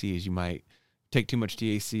THC is you might take too much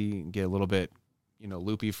THC and get a little bit,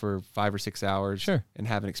 loopy for 5 or 6 hours, and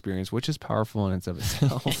have an experience, which is powerful in and of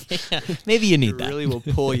itself. Maybe you need that. It really will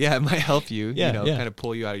pull. Yeah, it might help you. Kind of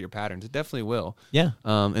pull you out of your patterns. It definitely will. Yeah.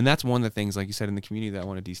 And that's one of the things, like you said, in the community that I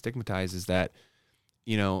want to destigmatize is that,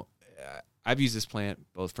 I've used this plant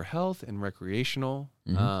both for health and recreational,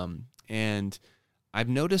 and I've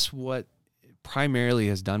noticed what it primarily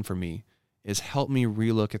has done for me is help me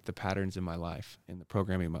relook at the patterns in my life and the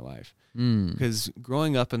programming in my life. Because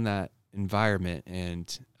growing up in that environment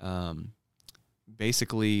and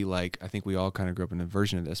basically, like, I think we all kind of grew up in a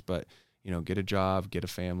version of this, but, get a job, get a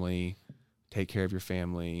family, take care of your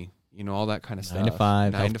family, all that kind of stuff. 9 to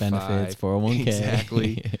 5, health benefits, 401k.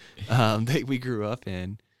 Exactly. That we grew up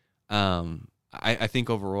in. I think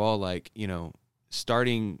overall, like,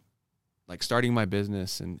 starting my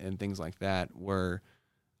business and things like that, where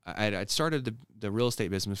I'd started the real estate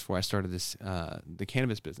business before I started the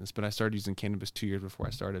cannabis business, but I started using cannabis 2 years before I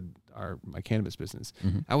started my cannabis business.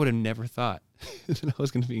 Mm-hmm. I would have never thought that I was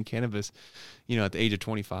going to be in cannabis, at the age of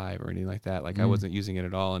 25 or anything like that. Like I wasn't using it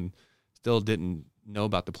at all, and still didn't know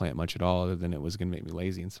about the plant much at all, other than it was going to make me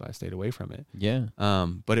lazy, and so I stayed away from it. Yeah.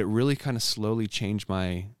 But it really kind of slowly changed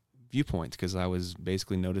my viewpoints, because I was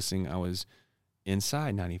basically noticing I was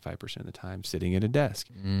inside 95% of the time, sitting at a desk.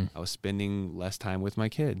 I was spending less time with my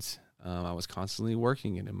kids. I was constantly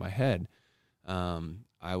working it in my head.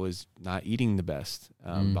 I was not eating the best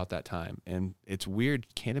about that time. And it's weird.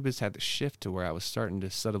 Cannabis had the shift to where I was starting to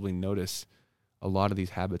subtly notice a lot of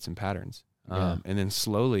these habits and patterns. And then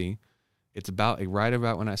slowly, it's right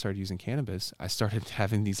about when I started using cannabis, I started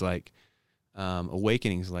having these like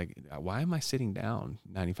awakenings, like, why am I sitting down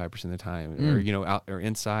 95% of the time, or out or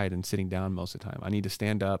inside and sitting down most of the time? I need to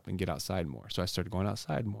stand up and get outside more. So I started going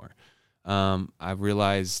outside more. I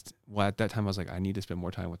realized, at that time I was like, I need to spend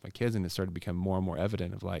more time with my kids, and it started to become more and more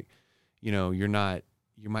evident of like, you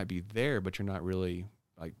might be there, but you're not really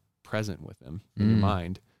like present with them in your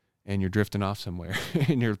mind, and you're drifting off somewhere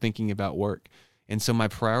and you're thinking about work. And so my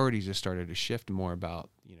priorities just started to shift more about,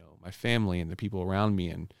 my family and the people around me,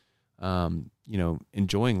 and,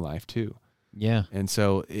 enjoying life too. Yeah. And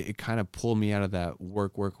so it kind of pulled me out of that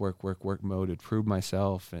work mode to prove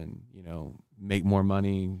myself and, make more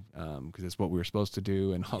money, because it's what we were supposed to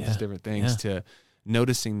do, and all these different things, to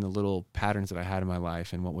noticing the little patterns that I had in my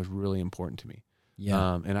life and what was really important to me.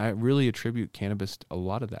 Yeah. And I really attribute cannabis to a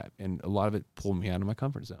lot of that, and a lot of it pulled me out of my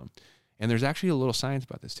comfort zone. And there's actually a little science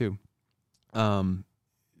about this too.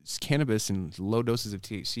 Cannabis and low doses of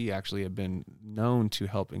THC actually have been known to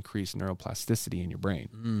help increase neuroplasticity in your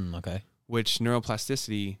brain. Okay. Which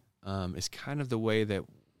neuroplasticity is kind of the way that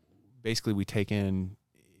basically we take in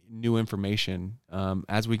new information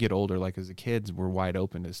as we get older. Like as a kids, we're wide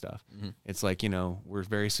open to stuff. It's like, we're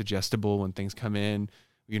very suggestible when things come in.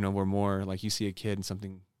 We're more like, you see a kid and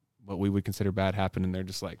something what we would consider bad happen, and they're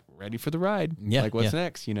just like ready for the ride. Like what's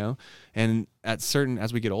next, And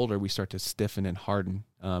as we get older, we start to stiffen and harden.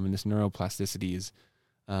 And this neuroplasticity is,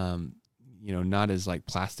 not as like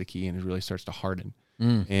plasticky, and it really starts to harden.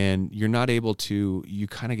 And you're not able to, you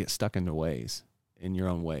kind of get stuck in your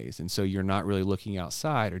own ways. And so you're not really looking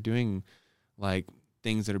outside or doing like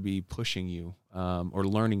things that are be pushing you, or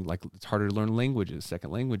learning. Like it's harder to learn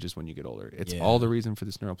second languages when you get older. It's all the reason for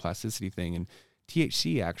this neuroplasticity thing. And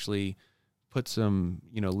THC actually puts some,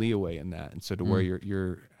 leeway in that. And so to where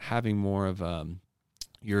you're having more of,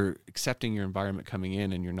 you're accepting your environment coming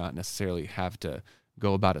in, and you're not necessarily have to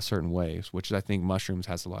go about it certain ways, which I think mushrooms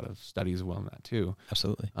has a lot of studies as well on that too.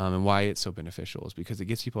 Absolutely. And why it's so beneficial is because it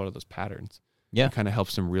gets people out of those patterns. Yeah. It kind of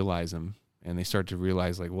helps them realize them, and they start to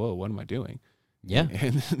realize like, whoa, what am I doing? Yeah.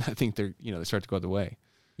 And I think they start to go the way.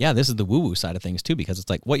 Yeah. This is the woo-woo side of things too, because it's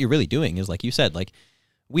like what you're really doing is, like you said, like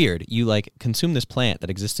weird. You like consume this plant that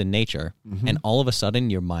exists in nature, and all of a sudden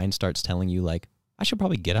your mind starts telling you like, I should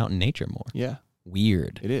probably get out in nature more. Yeah.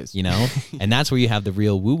 Weird. It is. And that's where you have the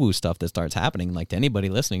real woo-woo stuff that starts happening. Like to anybody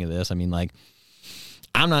listening to this, I mean, like,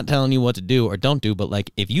 I'm not telling you what to do or don't do, but like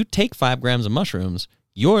if you take 5 grams of mushrooms,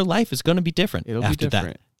 your life is going to be different. It'll after be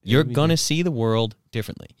different. That. You're going to see the world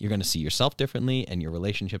differently. You're going to see yourself differently, and your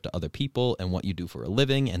relationship to other people, and what you do for a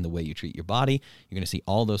living, and the way you treat your body. You're going to see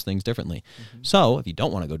all those things differently. So if you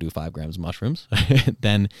don't want to go do 5 grams of mushrooms,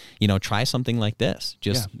 then, try something like this.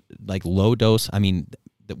 Just like low dose. I mean,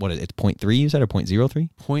 it's 0.3 you said, or 0.03?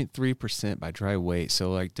 0.3% by dry weight.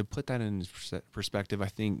 So like to put that in perspective, I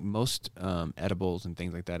think most edibles and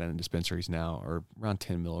things like that in dispensaries now are around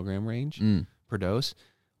 10 milligram range per dose.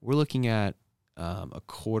 We're looking at a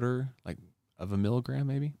quarter of a milligram,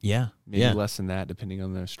 maybe. Maybe less than that, depending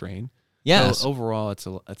on the strain. So overall, it's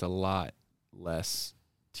a lot less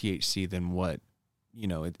THC than what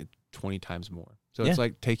 20 times more. So it's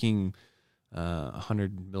like taking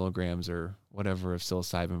 100 milligrams or whatever of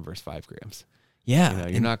psilocybin versus 5 grams. Yeah.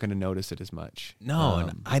 You're not going to notice it as much. No.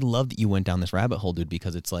 And I love that you went down this rabbit hole, dude,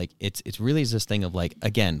 because it's like, it's really this thing of like,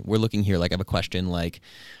 again, we're looking here, like I have a question like,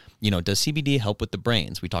 does CBD help with the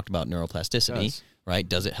brains? We talked about neuroplasticity, right?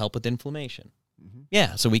 Does it help with inflammation?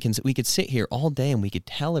 Yeah. So we could sit here all day and we could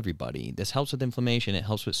tell everybody this helps with inflammation. It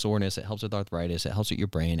helps with soreness. It helps with arthritis. It helps with your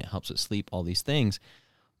brain. It helps with sleep, all these things.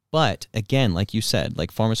 But again, like you said,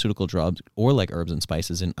 like pharmaceutical drugs or like herbs and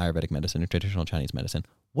spices in Ayurvedic medicine or traditional Chinese medicine,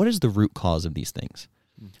 what is the root cause of these things?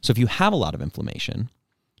 So if you have a lot of inflammation,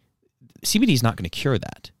 CBD is not going to cure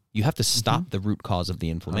that. You have to stop the root cause of the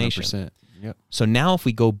inflammation. 100%. Yep. So now if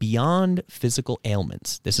we go beyond physical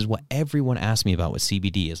ailments, this is what everyone asks me about with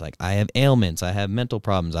CBD is like, I have ailments, I have mental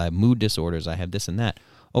problems, I have mood disorders, I have this and that.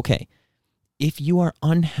 Okay, if you are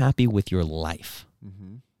unhappy with your life,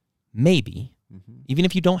 maybe, even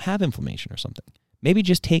if you don't have inflammation or something, maybe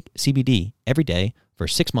just take CBD every day for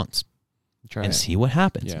 6 months. And see what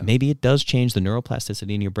happens. Yeah. Maybe it does change the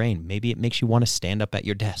neuroplasticity in your brain. Maybe it makes you want to stand up at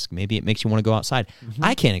your desk. Maybe it makes you want to go outside.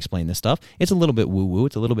 I can't explain this stuff. It's a little bit woo-woo.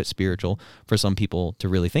 It's a little bit spiritual for some people to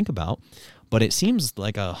really think about. But it seems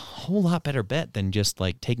like a whole lot better bet than just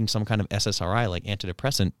like taking some kind of SSRI, like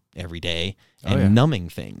antidepressant, every day and numbing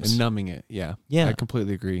things. And numbing it, yeah. Yeah. I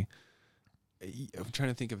completely agree. I'm trying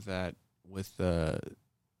to think of that with the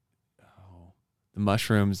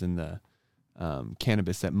mushrooms and the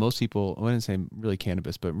cannabis that most people, I wouldn't say really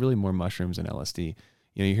cannabis, but really more mushrooms and LSD.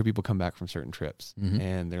 You know, you hear people come back from certain trips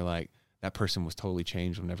and they're like, that person was totally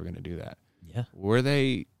changed. I'm never going to do that. Yeah. Were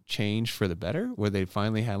they changed for the better? Where they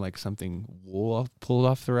finally had like something pulled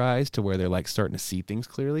off their eyes to where they're like starting to see things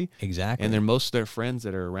clearly? Exactly. And then most of their friends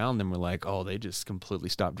that are around them were like, oh, they just completely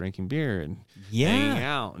stopped drinking beer and hanging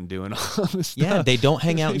out and doing all this stuff. Yeah, they don't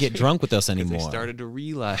hang out and get drunk with us anymore. They started to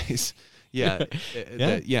realize, and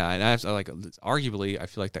I like arguably, I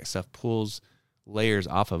feel like that stuff pulls layers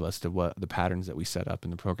off of us to what the patterns that we set up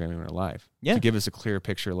in the programming in our life. Yeah, to give us a clear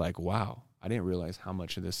picture, like, wow, I didn't realize how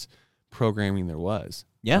much of this programming there was.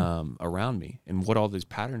 Around me and what all these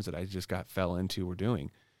patterns that I just fell into were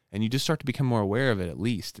doing. And you just start to become more aware of it at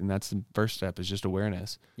least. And that's the first step is just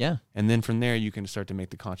awareness. Yeah. And then from there, you can start to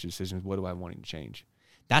make the conscious decisions. What do I want to change?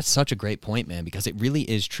 That's such a great point, man, because it really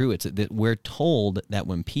is true. It's that we're told that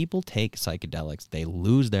when people take psychedelics, they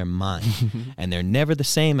lose their mind and they're never the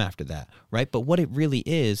same after that, right? But what it really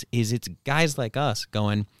is it's guys like us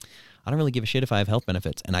going, I don't really give a shit if I have health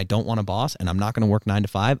benefits and I don't want a boss and I'm not going to work 9 to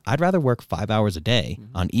 5. I'd rather work 5 hours a day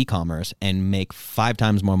on e-commerce and make 5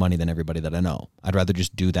 times more money than everybody that I know. I'd rather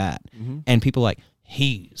just do that. And people are like,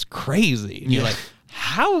 he's crazy. And you're like,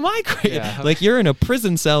 how am I crazy? Yeah. Like you're in a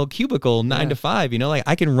prison cell cubicle 9 to 5, you know, like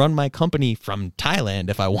I can run my company from Thailand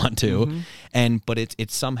if I want to. But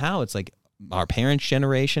it's somehow it's like our parents'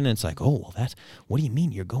 generation. And it's like, oh, well, what do you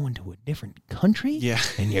mean you're going to a different country? Yeah.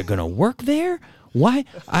 And you're going to work there? Why?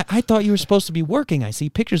 I thought you were supposed to be working. I see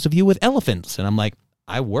pictures of you with elephants. And I'm like,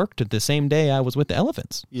 I worked the same day I was with the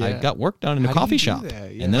elephants. Yeah. I got work done in a coffee shop.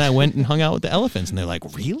 Yeah. And then I went and hung out with the elephants. And they're like,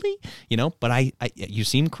 really? You know, but you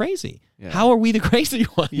seem crazy. Yeah. How are we the crazy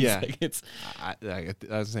ones? Yeah. Like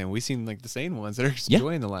I was saying, we seem like the sane ones that are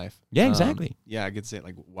enjoying the life. Yeah, exactly. I could say,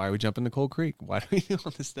 like, why are we jumping the Cold Creek? Why do we do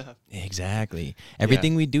all this stuff? Exactly.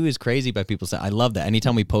 Everything we do is crazy, but people say, I love that.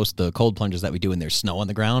 Anytime we post the cold plunges that we do and there's snow on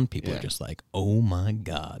the ground, people are just like, oh my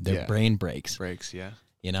God, their brain breaks.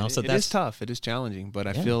 You know, so that's tough. It is challenging, but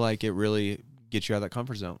I feel like it really gets you out of that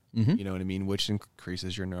comfort zone. You know what I mean? Which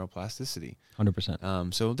increases your neuroplasticity.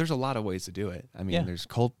 100%. So there's a lot of ways to do it. I mean, there's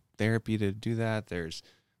cold therapy to do that. There's,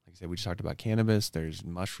 like I said, we just talked about cannabis. There's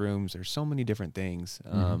mushrooms. There's so many different things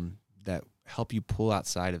that help you pull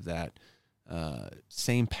outside of that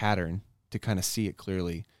same pattern to kind of see it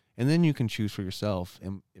clearly. And then you can choose for yourself.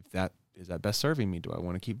 And if that is that best serving me, do I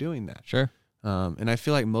want to keep doing that? Sure. And I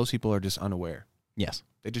feel like most people are just unaware. Yes.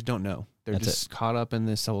 They just don't know. They're caught up in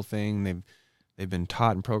this whole thing. They've been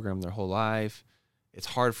taught and programmed their whole life. It's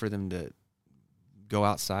hard for them to go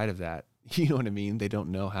outside of that. You know what I mean? They don't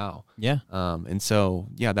know how. Yeah. And so,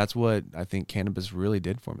 that's what I think cannabis really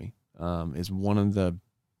did for me. Is one of the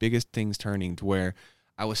biggest things turning to where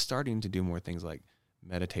I was starting to do more things like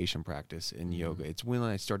meditation practice and yoga. It's when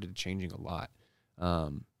I started changing a lot.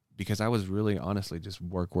 Because I was really honestly just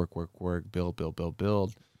work,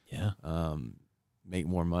 build. Yeah. Make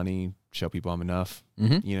more money, show people I'm enough.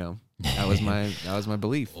 You know, that was my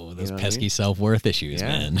belief. Oh, those pesky self-worth issues,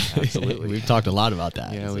 man. Absolutely. We've talked a lot about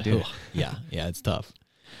that. Yeah, we did. Yeah, it's tough.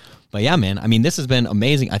 But yeah, man, I mean, this has been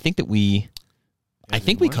amazing. I think that we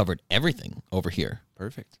covered everything over here.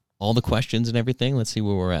 Perfect. All the questions and everything. Let's see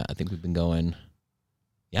where we're at. I think we've been going,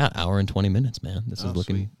 hour and 20 minutes, man. This is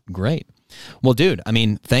looking great. Well, dude, I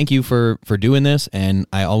mean, thank you for doing this, and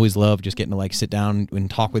I always love just getting to like sit down and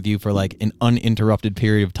talk with you for like an uninterrupted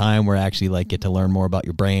period of time where I actually like get to learn more about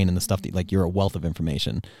your brain and the stuff that like you're a wealth of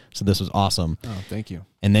information. So this was awesome. Oh, thank you.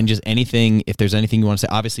 And then just anything, if there's anything you want to say,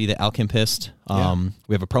 obviously the AlcHempist,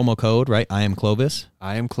 we have a promo code, right? I am Clovis.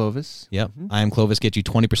 I am Clovis. Yep. Mm-hmm. I am Clovis gets you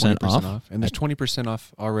 20% off. And there's 20%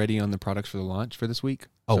 off already on the products for the launch for this week.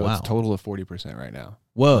 Oh, so wow. It's a total of 40% right now.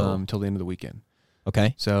 Whoa. Until the end of the weekend.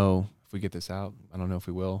 Okay. So if we get this out, I don't know if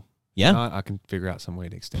we will. Yeah. If not, I can figure out some way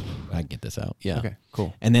to extend it. I can get this out. Yeah. Okay,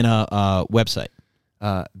 cool. And then website.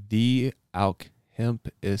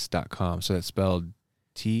 TheAlcHempist.com. So that's spelled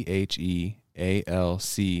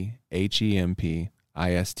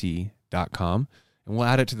TheAlcHempist.com. And we'll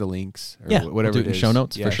add it to the links or whatever we'll do it is. Show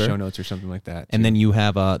notes for sure. Show notes or something like that. And then you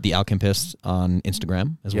have the AlcHempist on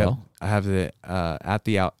Instagram as well. I have the at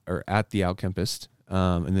the AlcHempist.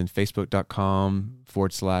 And then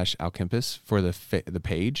facebook.com/AlcHempist for the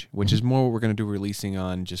page, which is more what we're going to do, releasing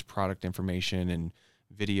on just product information and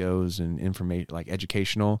videos and information like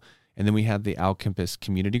educational. And then we have the AlcHempist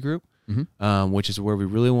community group, which is where we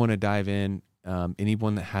really want to dive in.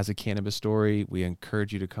 Anyone that has a cannabis story, we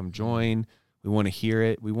encourage you to come join. We want to hear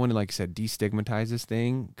it. We want to, like I said, destigmatize this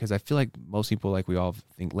thing, because I feel like most people, like we all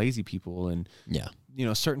think lazy people and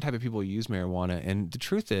certain type of people use marijuana. And the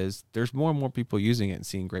truth is there's more and more people using it and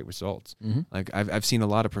seeing great results. Like I've seen a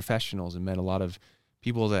lot of professionals and met a lot of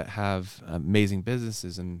people that have amazing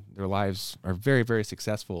businesses and their lives are very, very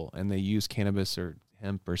successful, and they use cannabis or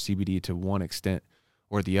hemp or CBD to one extent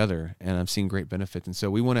or the other. And I've seen great benefits. And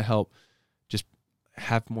so we want to help just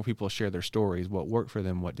have more people share their stories, what worked for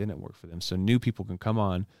them, what didn't work for them. So new people can come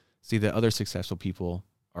on, see that other successful people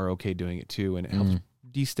are okay doing it too. And it helps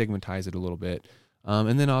destigmatize it a little bit.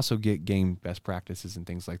 And then also gain best practices and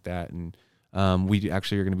things like that. And we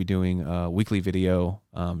actually are going to be doing a weekly video,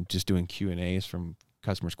 just doing Q&As from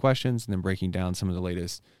customers' questions, and then breaking down some of the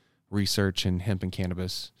latest research in hemp and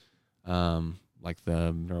cannabis, like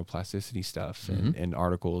the neuroplasticity stuff and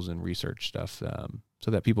articles and research stuff, so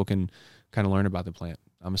that people can kind of learn about the plant.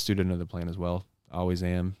 I'm a student of the plant as well. I always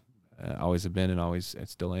am, always have been, and always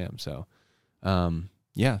still am. So,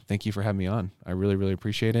 thank you for having me on. I really, really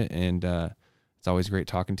appreciate it. And it's always great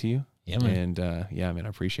talking to you. Yeah, man. And I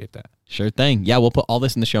appreciate that. Sure thing. Yeah, we'll put all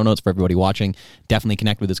this in the show notes for everybody watching. Definitely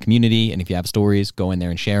connect with this community. And if you have stories, go in there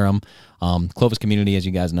and share them. Clovis community, as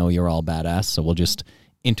you guys know, you're all badass. So we'll just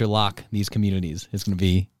interlock these communities. It's going to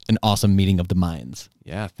be an awesome meeting of the minds.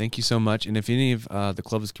 Yeah, thank you so much. And if any of the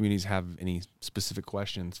Clovis communities have any specific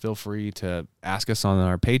questions, feel free to ask us on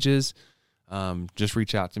our pages. Just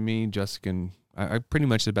reach out to me. Jessica, and I pretty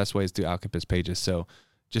much the best way is through AlcHempist pages. So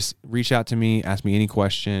just reach out to me, ask me any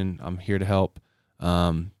question. I'm here to help.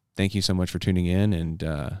 Thank you so much for tuning in. And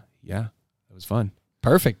it was fun.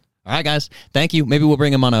 Perfect. All right, guys. Thank you. Maybe we'll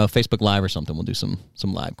bring them on a Facebook Live or something. We'll do some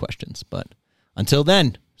live questions. But until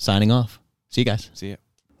then, signing off. See you guys. See ya.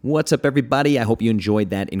 What's up, everybody? I hope you enjoyed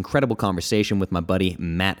that incredible conversation with my buddy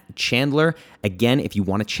Matt Chandler. Again, if you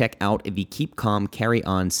want to check out the Keep Calm Carry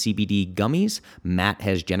On CBD gummies, Matt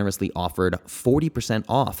has generously offered 40%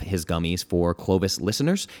 off his gummies for Clovis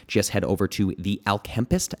listeners. Just head over to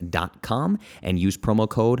thealchempist.com and use promo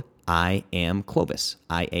code IAMClovis,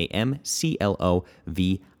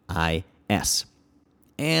 IAMCLOVIS.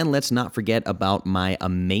 And let's not forget about my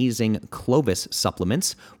amazing Clovis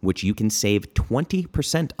supplements, which you can save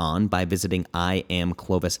 20% on by visiting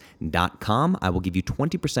IAMClovis.com. I will give you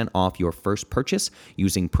 20% off your first purchase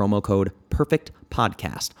using promo code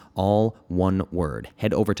PERFECTPODCAST, all one word.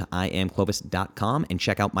 Head over to IAMClovis.com and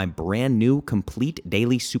check out my brand new Complete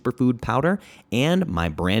Daily Superfood Powder and my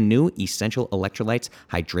brand new Essential Electrolytes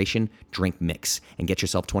Hydration Drink Mix. And get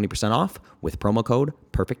yourself 20% off with promo code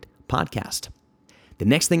PERFECTPODCAST. The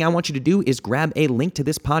next thing I want you to do is grab a link to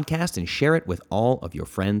this podcast and share it with all of your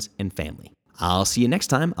friends and family. I'll see you next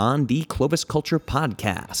time on the Clovis Culture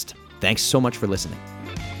Podcast. Thanks so much for listening.